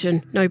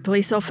Commission. No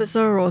police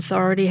officer or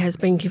authority has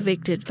been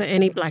convicted for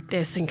any black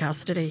deaths in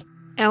custody.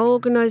 Our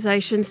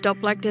organisation, Stop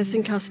Black Deaths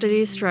in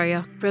Custody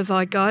Australia,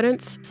 provide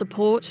guidance,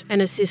 support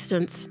and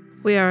assistance.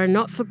 We are a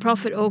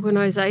not-for-profit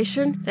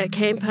organisation that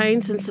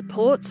campaigns and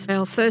supports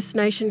our First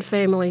Nation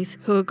families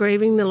who are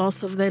grieving the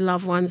loss of their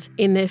loved ones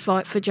in their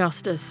fight for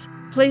justice.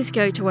 Please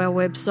go to our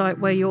website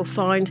where you'll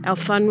find our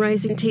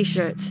fundraising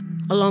t-shirts,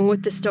 along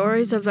with the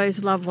stories of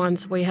those loved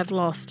ones we have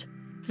lost.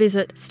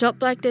 Visit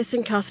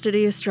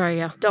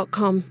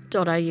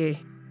stopblackdeathsincustodyaustralia.com.au.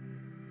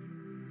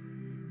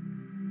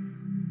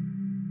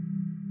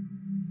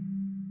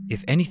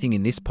 If anything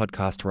in this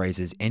podcast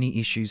raises any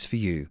issues for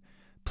you,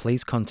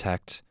 please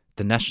contact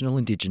the National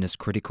Indigenous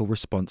Critical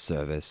Response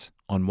Service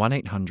on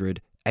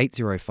 1800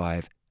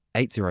 805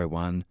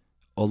 801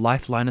 or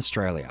Lifeline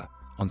Australia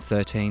on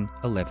 13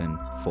 11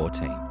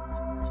 14.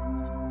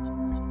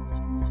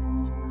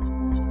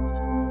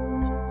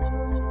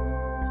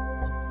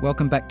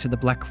 Welcome back to the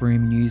Black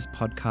Room News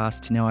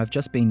podcast. Now, I've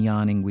just been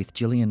yarning with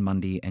Gillian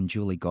Mundy and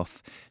Julie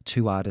Goff,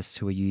 two artists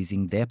who are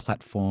using their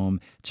platform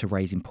to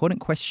raise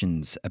important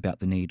questions about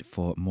the need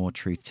for more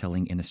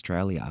truth-telling in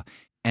Australia.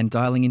 And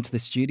dialing into the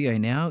studio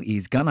now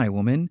is Gunai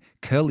woman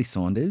Curly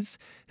Saunders,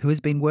 who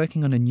has been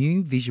working on a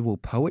new visual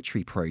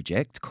poetry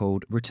project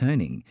called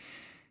Returning.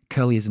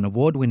 Curly is an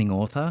award-winning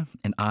author,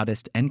 an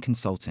artist and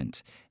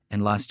consultant.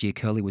 And last year,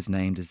 Curly was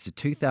named as the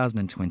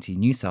 2020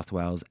 New South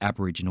Wales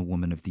Aboriginal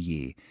Woman of the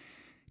Year.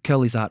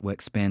 Curly's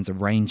artwork spans a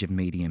range of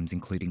mediums,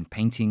 including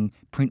painting,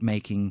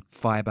 printmaking,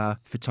 fibre,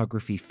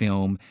 photography,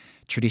 film,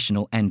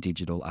 traditional and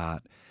digital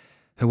art.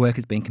 Her work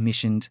has been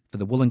commissioned for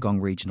the Wollongong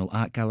Regional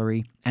Art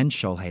Gallery and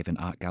Shoalhaven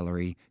Art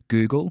Gallery,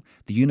 Google,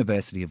 the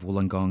University of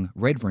Wollongong,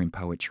 Red Room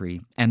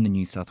Poetry, and the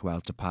New South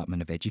Wales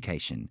Department of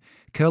Education.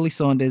 Curly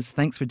Saunders,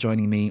 thanks for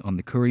joining me on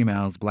the Courier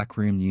Mail's Black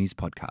Room News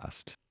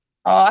podcast.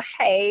 Oh,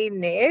 hey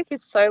Nick!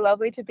 It's so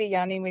lovely to be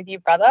yarning with you,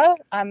 brother.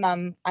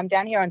 I'm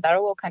down here on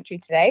Dharawal country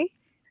today.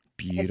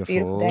 It's a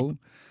beautiful day.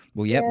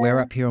 Well, yep, we're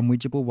up here on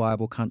Widjabul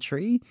Wyable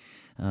country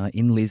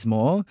in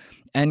Lismore.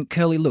 And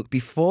Curly, look,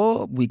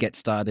 before we get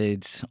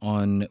started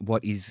on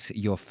what is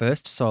your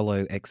first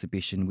solo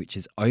exhibition, which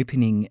is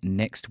opening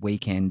next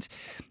weekend,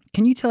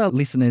 can you tell our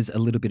listeners a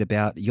little bit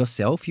about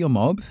yourself, your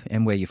mob,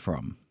 and where you're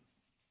from?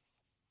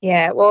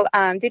 Yeah, well,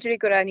 Didgeridoo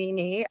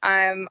Guranini.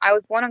 I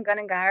was born on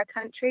Gundungurra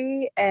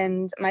country,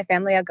 and my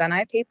family are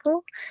Gunai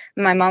people.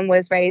 My mum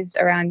was raised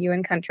around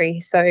Yuin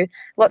country, so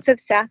lots of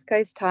South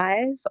Coast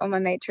ties on my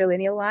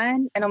matrilineal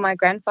line, and on my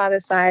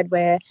grandfather's side,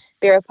 where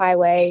Biripai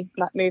Way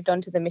moved on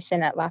to the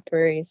mission at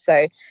Laperouse.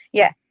 So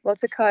yeah,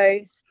 lots of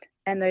coast,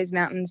 and those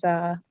mountains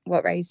are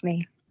what raised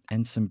me.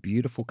 And some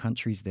beautiful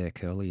countries there,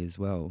 Curly, as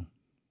well.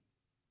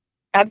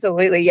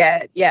 Absolutely,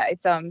 yeah.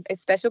 It's a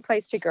special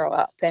place to grow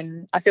up,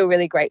 and I feel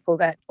really grateful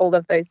that all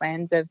of those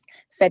lands have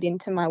fed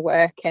into my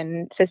work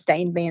and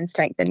sustained me and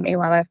strengthened me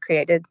while I've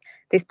created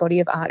this body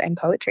of art and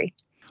poetry.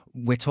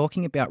 We're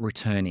talking about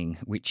Returning,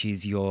 which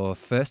is your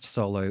first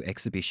solo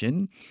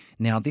exhibition.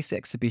 Now, this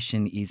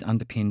exhibition is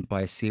underpinned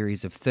by a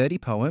series of 30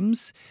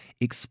 poems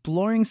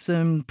exploring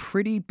some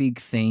pretty big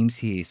themes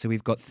here. So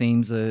we've got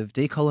themes of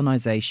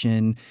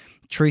decolonisation,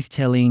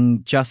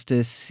 truth-telling,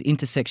 justice,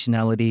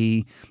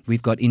 intersectionality.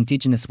 We've got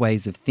Indigenous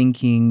ways of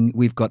thinking.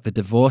 We've got the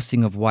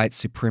divorcing of white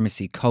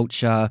supremacy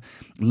culture,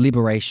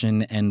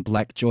 liberation and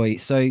black joy.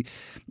 So,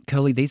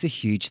 Curly, these are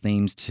huge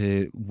themes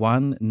to,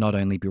 one, not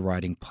only be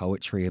writing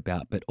poetry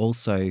about, but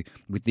also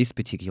with this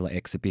particular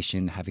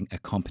exhibition having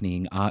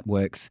accompanying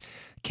artworks.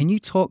 Can you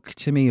talk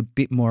to me a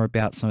bit more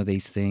about some of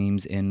these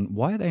themes and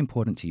why are they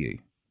important to you?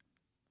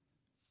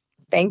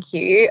 Thank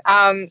you.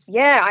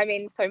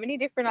 So many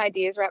different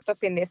ideas wrapped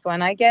up in this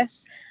one. I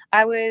guess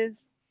I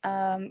was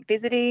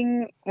working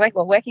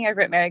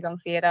over at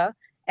Marigong Theatre,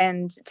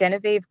 and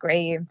Genevieve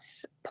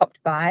Greaves popped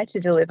by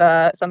to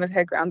deliver some of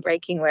her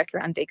groundbreaking work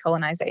around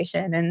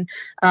decolonisation.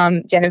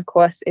 And Jen, of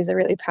course, is a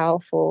really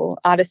powerful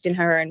artist in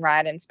her own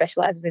right and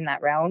specialises in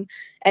that realm.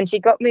 And she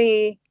got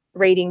me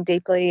reading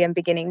deeply and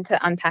beginning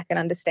to unpack and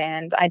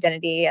understand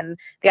identity and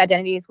the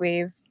identities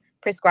we've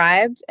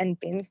prescribed and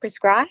been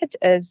prescribed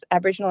as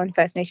Aboriginal and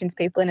First Nations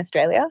people in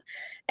Australia.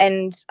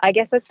 And I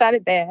guess I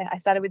started there. I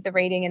started with the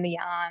reading and the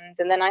yarns,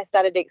 and then I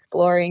started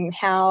exploring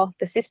how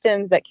the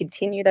systems that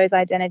continue those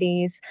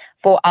identities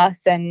for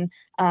us and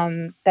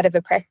that have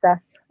oppressed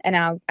us and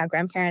our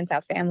grandparents,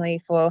 our family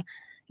for,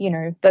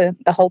 the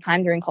whole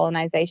time during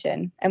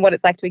colonisation, and what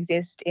it's like to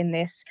exist in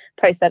this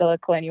post-settler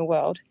colonial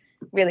world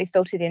really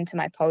filtered into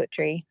my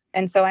poetry.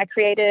 And so I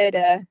created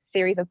a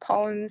series of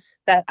poems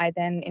that I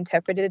then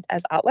interpreted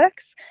as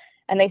artworks,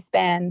 and they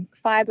span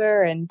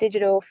fibre and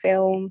digital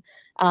film.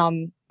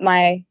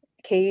 My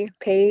key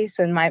piece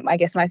and my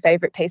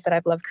favourite piece that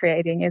I've loved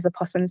creating is a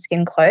possum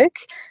skin cloak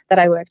that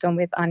I worked on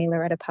with Auntie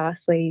Loretta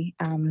Parsley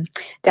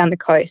down the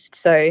coast.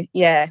 So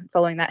yeah,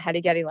 following that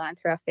Hattie line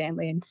through our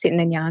family and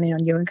sitting and yarning on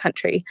Yuin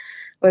country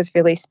was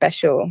really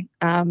special.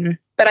 But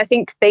I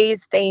think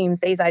these themes,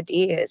 these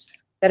ideas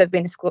that have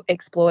been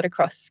explored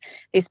across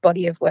this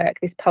body of work,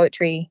 this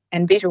poetry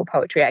and visual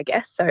poetry, I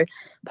guess, so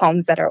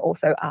poems that are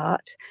also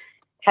art,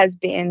 has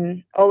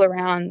been all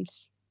around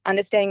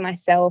understanding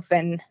myself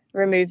and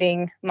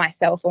removing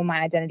myself or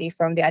my identity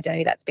from the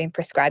identity that's been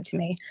prescribed to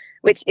me,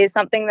 which is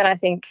something that I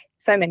think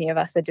so many of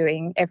us are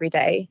doing every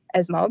day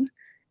as mob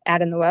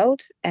out in the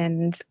world.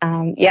 And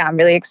I'm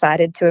really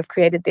excited to have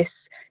created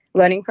this,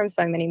 learning from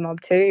so many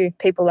mob too,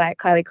 people like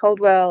Kylie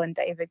Caldwell and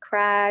David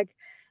Cragg,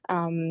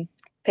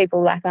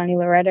 people like Auntie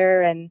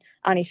Loretta and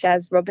Auntie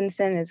Shaz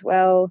Robinson as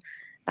well,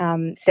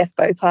 Steph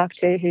Bopark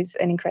too, who's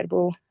an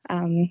incredible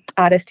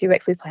artist who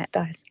works with plant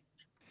dyes.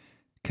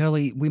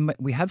 Curly,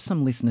 we have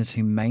some listeners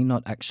who may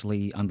not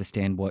actually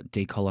understand what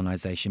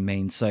decolonisation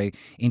means. So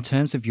in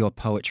terms of your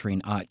poetry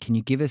and art, can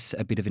you give us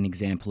a bit of an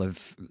example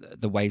of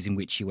the ways in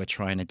which you are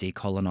trying to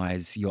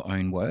decolonise your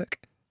own work?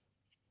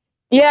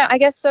 Yeah, I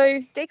guess so.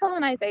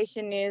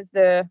 Decolonisation is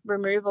the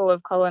removal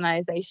of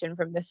colonisation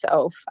from the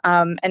self.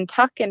 And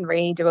Tuck and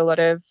Ree do a lot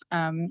of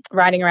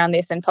writing around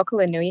this, and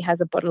Pokala Nui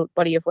has a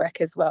body of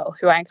work as well,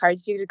 who I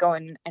encourage you to go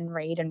and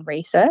read and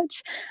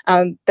research.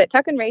 But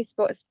Tuck and Ree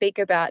speak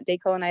about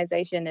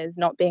decolonisation as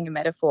not being a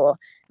metaphor,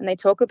 and they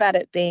talk about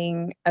it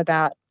being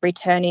about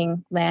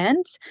returning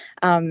land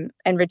and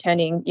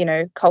returning,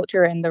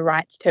 culture and the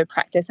rights to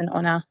practice and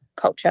honour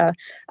culture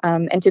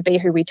and to be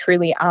who we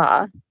truly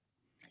are,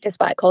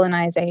 despite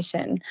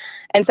colonisation.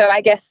 And so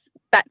I guess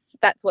that's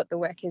that's what the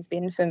work has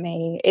been for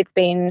me. It's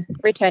been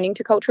returning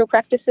to cultural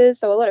practices,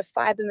 so a lot of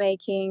fibre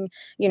making,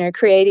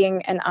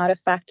 creating an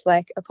artefact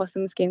like a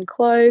possum skin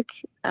cloak,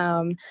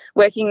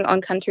 working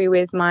on country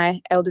with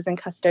my elders and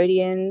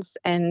custodians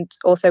and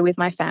also with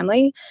my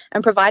family,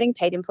 and providing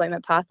paid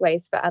employment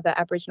pathways for other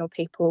Aboriginal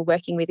people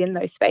working within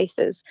those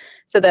spaces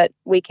so that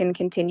we can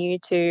continue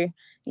to,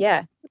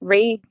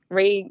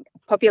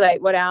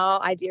 repopulate what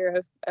our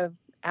idea of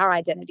our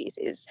identities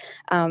is,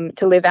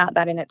 to live out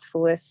that in its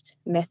fullest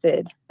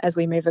method as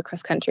we move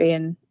across country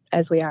and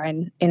as we are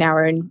in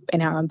our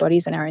own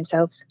bodies and our own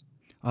selves.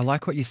 I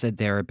like what you said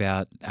there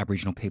about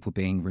Aboriginal people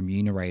being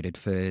remunerated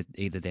for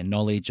either their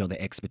knowledge or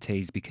their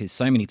expertise, because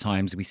so many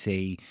times we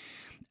see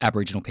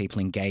Aboriginal people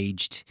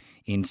engaged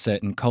in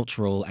certain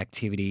cultural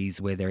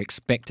activities where they're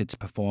expected to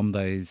perform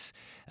those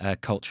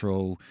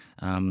cultural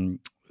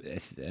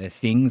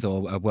things,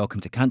 or a welcome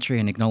to country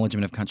and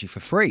acknowledgement of country for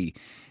free.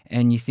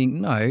 And you think,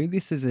 no,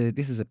 this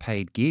is a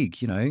paid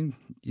gig. You're going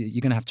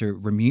to have to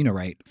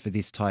remunerate for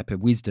this type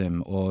of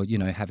wisdom, or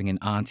having an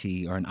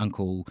auntie or an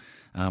uncle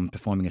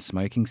performing a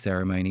smoking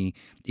ceremony.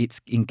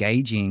 It's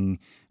engaging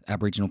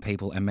Aboriginal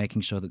people and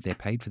making sure that they're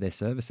paid for their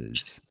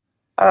services.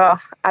 Oh,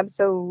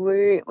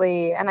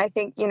 absolutely. And I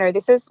think,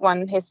 this is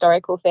one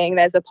historical thing.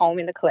 There's a poem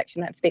in the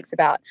collection that speaks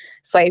about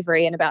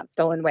slavery and about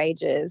stolen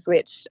wages,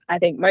 which I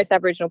think most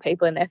Aboriginal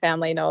people in their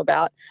family know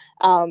about.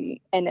 And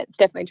it's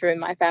definitely true in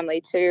my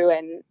family too.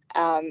 And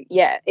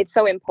it's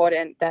so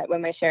important that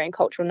when we're sharing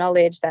cultural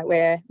knowledge that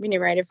we're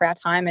remunerated for our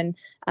time.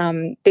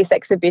 And this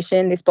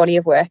exhibition, this body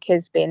of work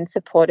has been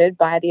supported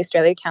by the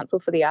Australia Council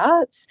for the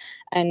Arts.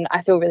 And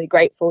I feel really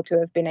grateful to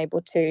have been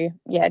able to,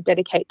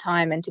 dedicate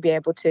time and to be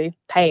able to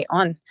pay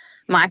on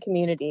my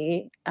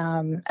community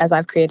as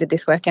I've created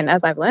this work and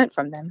as I've learnt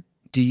from them.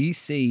 Do you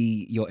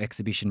see your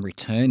exhibition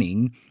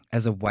returning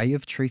as a way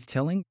of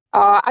truth-telling?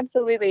 Oh,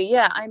 absolutely.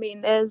 Yeah. I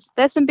mean, there's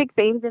some big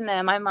themes in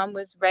there. My mum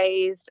was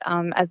raised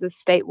as a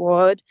state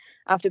ward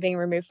after being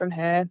removed from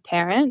her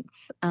parents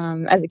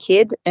as a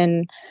kid.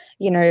 And,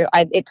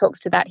 it talks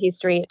to that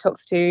history. It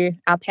talks to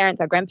our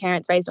parents, our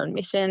grandparents raised on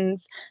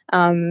missions,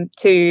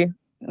 to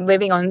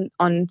living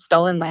on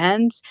stolen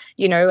land,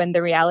 and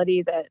the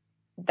reality that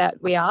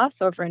we are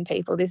sovereign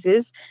people. This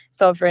is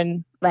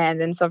sovereign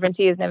land, and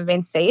sovereignty has never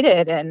been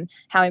ceded, and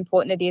how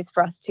important it is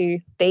for us to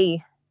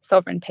be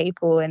sovereign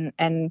people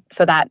and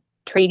for that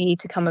treaty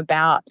to come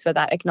about, for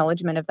that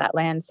acknowledgement of that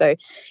land. So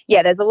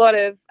there's a lot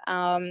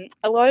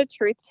of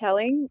truth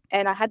telling,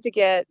 and I had to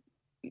get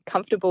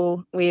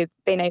comfortable with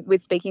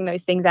with speaking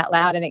those things out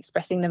loud and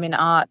expressing them in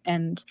art.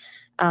 And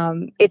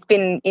it's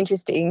been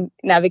interesting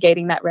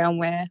navigating that realm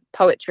where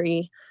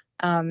poetry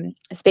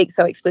speaks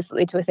so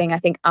explicitly to a thing. I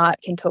think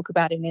art can talk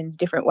about it in a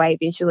different way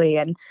visually,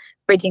 and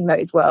bridging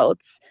those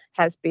worlds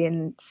has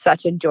been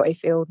such a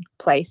joy-filled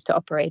place to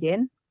operate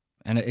in.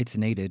 And it's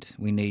needed.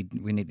 We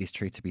need this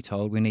truth to be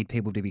told. We need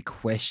people to be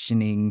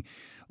questioning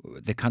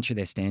the country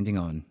they're standing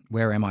on.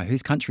 Where am I?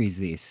 Whose country is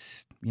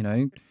this?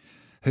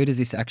 Who does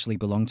this actually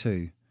belong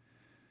to?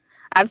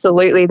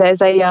 Absolutely.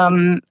 There's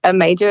a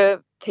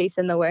major piece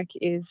in the work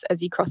is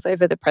as you cross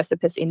over the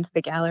precipice into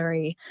the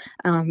gallery,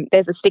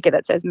 there's a sticker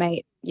that says,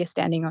 "Mate, you're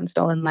standing on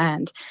stolen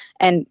land,"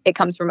 and it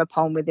comes from a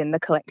poem within the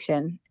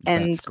collection.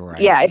 And that's great.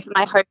 It's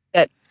my hope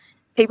that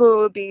people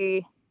will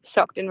be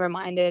shocked and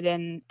reminded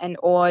and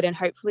awed and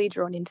hopefully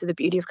drawn into the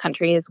beauty of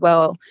country as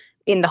well,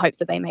 in the hopes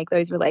that they make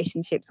those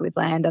relationships with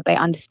land, that they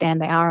understand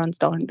they are on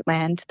stolen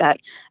land, that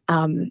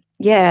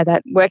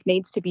that work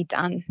needs to be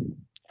done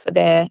for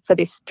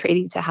this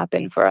treaty to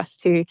happen, for us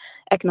to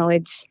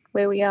acknowledge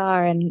where we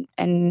are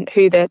and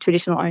who the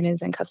traditional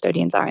owners and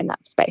custodians are in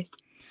that space.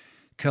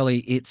 Curly,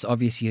 it's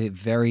obvious you're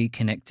very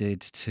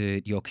connected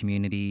to your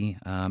community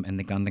and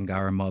the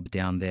Gundungurra mob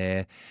down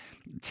there.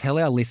 Tell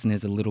our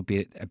listeners a little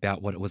bit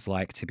about what it was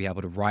like to be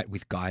able to write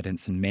with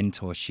guidance and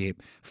mentorship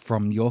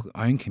from your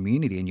own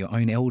community and your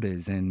own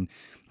elders and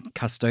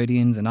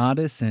custodians and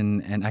artists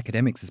and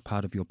academics as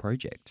part of your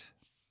project.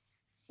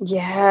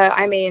 Yeah,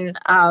 I mean,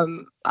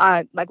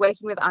 like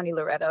working with Auntie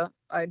Loretta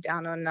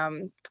down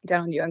on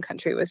Yuin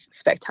Country was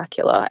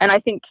spectacular. And I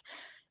think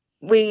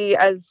we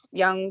as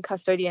young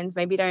custodians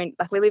maybe don't,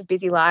 like, we live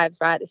busy lives,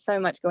 right? There's so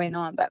much going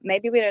on, but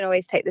maybe we don't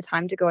always take the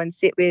time to go and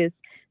sit with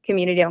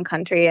community on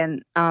country.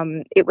 And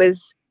it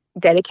was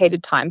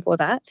dedicated time for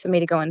that, for me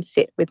to go and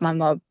sit with my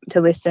mob,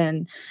 to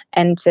listen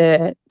and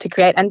to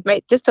create and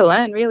just to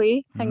learn,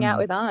 really, hang out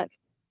with aunts.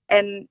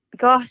 And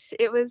gosh,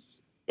 it was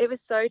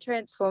so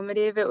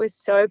transformative. It was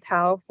so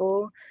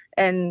powerful,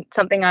 and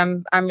something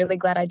I'm really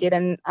glad I did.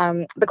 And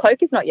the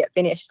cloak is not yet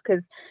finished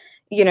because,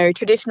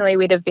 traditionally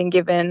we'd have been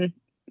given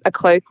a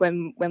cloak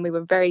when we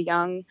were very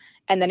young,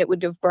 and then it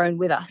would have grown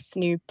with us,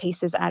 new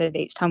pieces added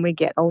each time we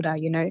get older,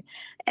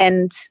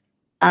 and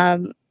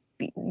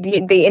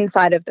the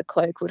inside of the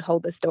cloak would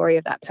hold the story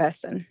of that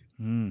person.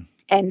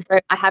 And so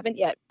I haven't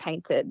yet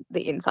painted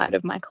the inside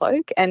of my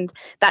cloak. And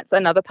that's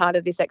another part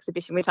of this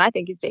exhibition, which I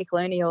think is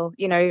decolonial.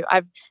 You know,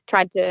 I've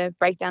tried to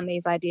break down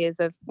these ideas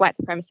of white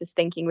supremacist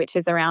thinking, which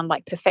is around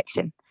like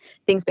perfection,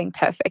 things being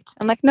perfect.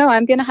 I'm like, no,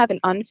 I'm going to have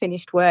an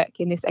unfinished work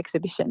in this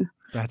exhibition.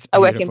 That's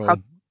A work in beautiful.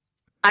 progress.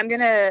 I'm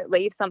going to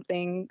leave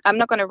something. I'm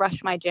not going to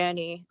rush my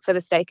journey for the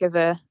sake of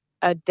a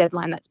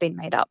deadline that's been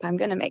made up. I'm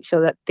going to make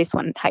sure that this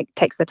one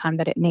takes the time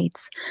that it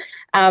needs.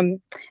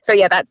 So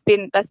yeah, that's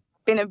been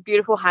a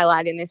beautiful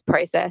highlight in this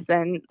process.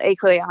 And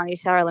equally, Arnie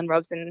Sherilyn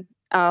Robson,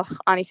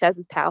 Arnie Shaz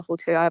is powerful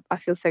too. I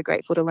feel so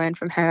grateful to learn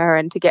from her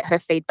and to get her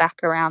feedback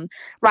around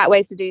right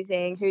ways to do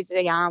things, who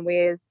to yarn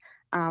with,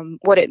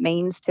 what it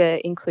means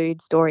to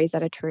include stories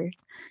that are true.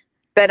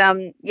 But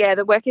yeah,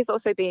 the work is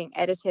also being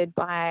edited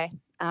by,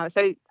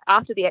 so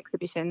after the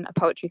exhibition, a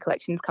poetry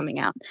collection is coming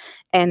out,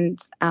 and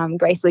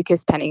Grace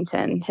Lucas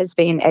Pennington has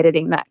been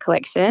editing that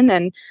collection.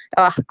 And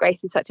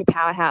Grace is such a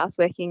powerhouse,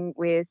 working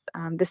with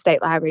the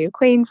State Library of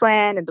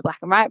Queensland and the Black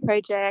and White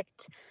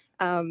Project.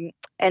 And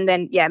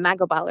then, yeah,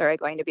 Magabala are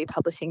going to be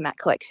publishing that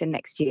collection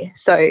next year.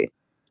 So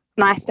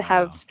nice to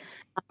have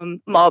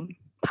mob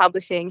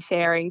publishing,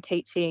 sharing,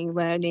 teaching,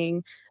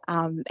 learning,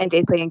 and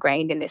deeply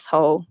ingrained in this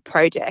whole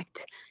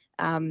project.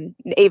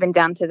 Even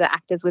down to the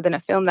actors within a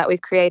film that we've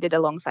created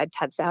alongside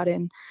Tad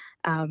Soudin.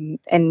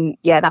 And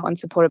yeah, that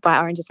one's supported by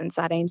Oranges and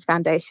Sardines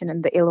Foundation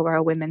and the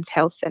Illawarra Women's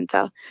Health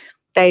Centre.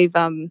 They've,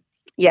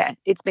 yeah,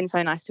 it's been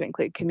so nice to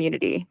include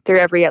community through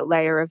every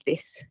layer of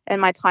this. And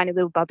my tiny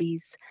little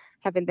bubbies,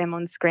 having them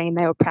on screen,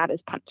 they were proud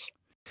as punch.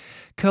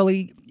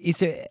 Curly, is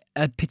there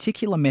a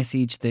particular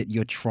message that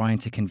you're trying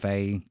to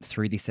convey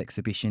through this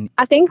exhibition?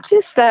 I think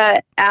just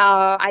that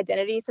our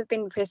identities have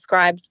been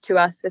prescribed to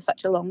us for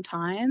such a long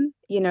time,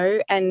 you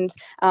know, and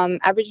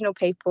Aboriginal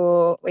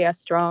people, we are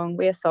strong,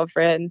 we are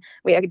sovereign,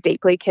 we are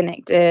deeply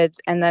connected,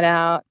 and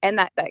that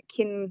that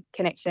kin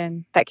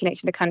connection, that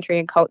connection to country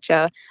and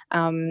culture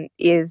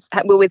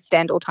will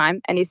withstand all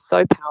time and is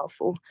so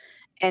powerful.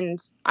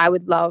 And I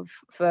would love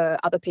for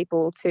other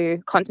people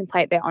to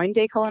contemplate their own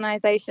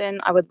decolonisation.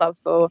 I would love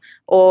for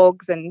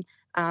orgs and,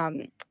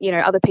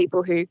 other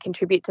people who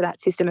contribute to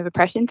that system of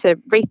oppression to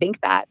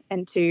rethink that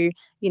and to,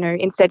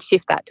 instead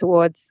shift that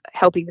towards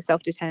helping the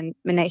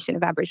self-determination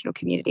of Aboriginal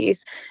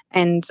communities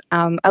and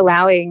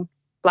allowing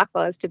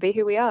blackfellas to be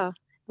who we are.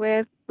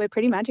 We're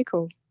pretty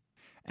magical.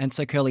 And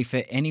so, Curly,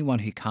 for anyone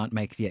who can't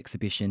make the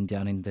exhibition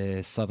down in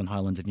the Southern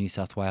Highlands of New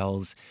South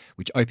Wales,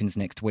 which opens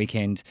next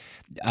weekend,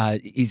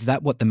 is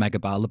that what the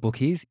Magabala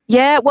book is?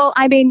 Yeah, well,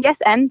 I mean, yes,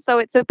 and so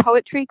it's a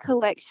poetry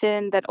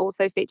collection that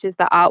also features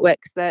the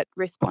artworks that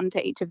respond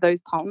to each of those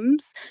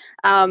poems.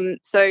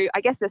 So I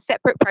guess a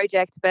separate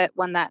project, but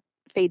one that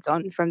feeds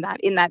on from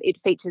that, in that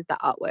it features the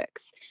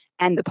artworks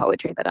and the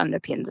poetry that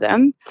underpins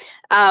them.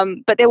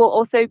 But there will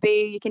also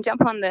be, you can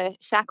jump on the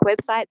SHAC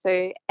website,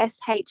 so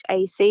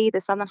SHAC, the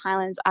Southern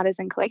Highlands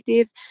Artisan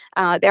Collective.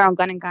 They're on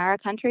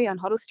Gunungara country on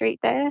Hoddle Street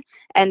there,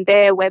 and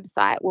their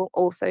website will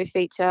also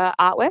feature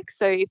artwork.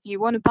 So if you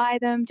want to buy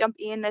them, jump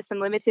in. There's some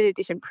limited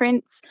edition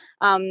prints.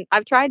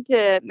 I've tried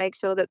to make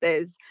sure that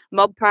there's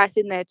mob price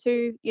in there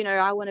too.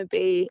 I want to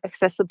be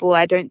accessible.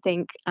 I don't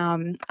think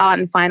art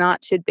and fine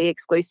art should be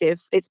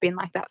exclusive. It's been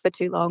like that for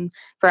too long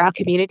for our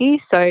community.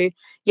 So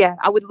yeah,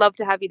 I would love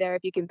to have you there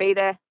if you can be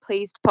there.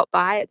 Please pop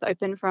by. It's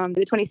open from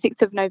the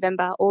 26th of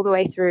November all the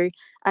way through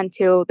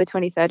until the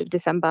 23rd of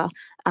December.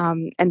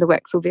 And the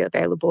works will be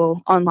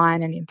available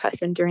online and in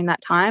person during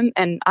that time.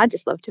 And I'd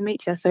just love to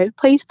meet you. So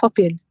please pop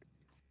in.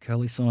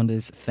 Curly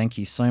Saunders, thank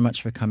you so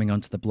much for coming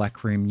on to the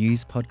Black Room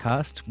News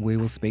podcast. We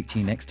will speak to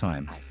you next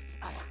time.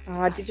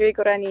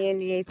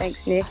 Didjuri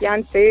Thanks, Nick.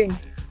 Yarn soon.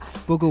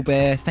 Boogle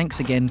Bear, thanks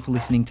again for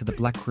listening to the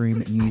Black Room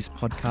News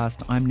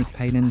podcast. I'm Nick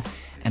Payton,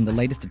 and the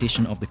latest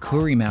edition of the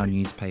Koori Mail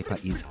newspaper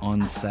is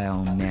on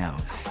sale now.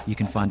 You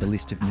can find a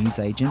list of news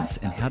agents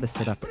and how to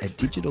set up a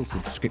digital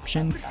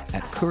subscription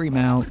at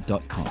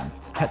koorimail.com.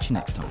 Catch you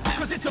next time.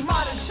 'Cause it's a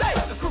modern day,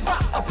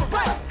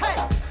 hey,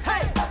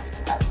 hey.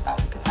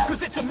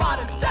 'Cause it's a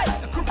modern day,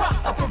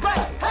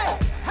 hey,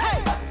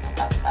 hey.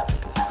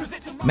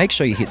 Make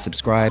sure you hit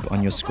subscribe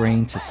on your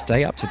screen to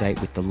stay up to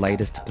date with the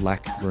latest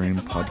Black Room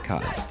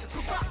podcast.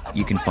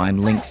 You can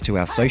find links to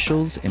our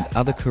socials and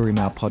other Koori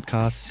Mail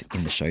podcasts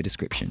in the show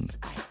description.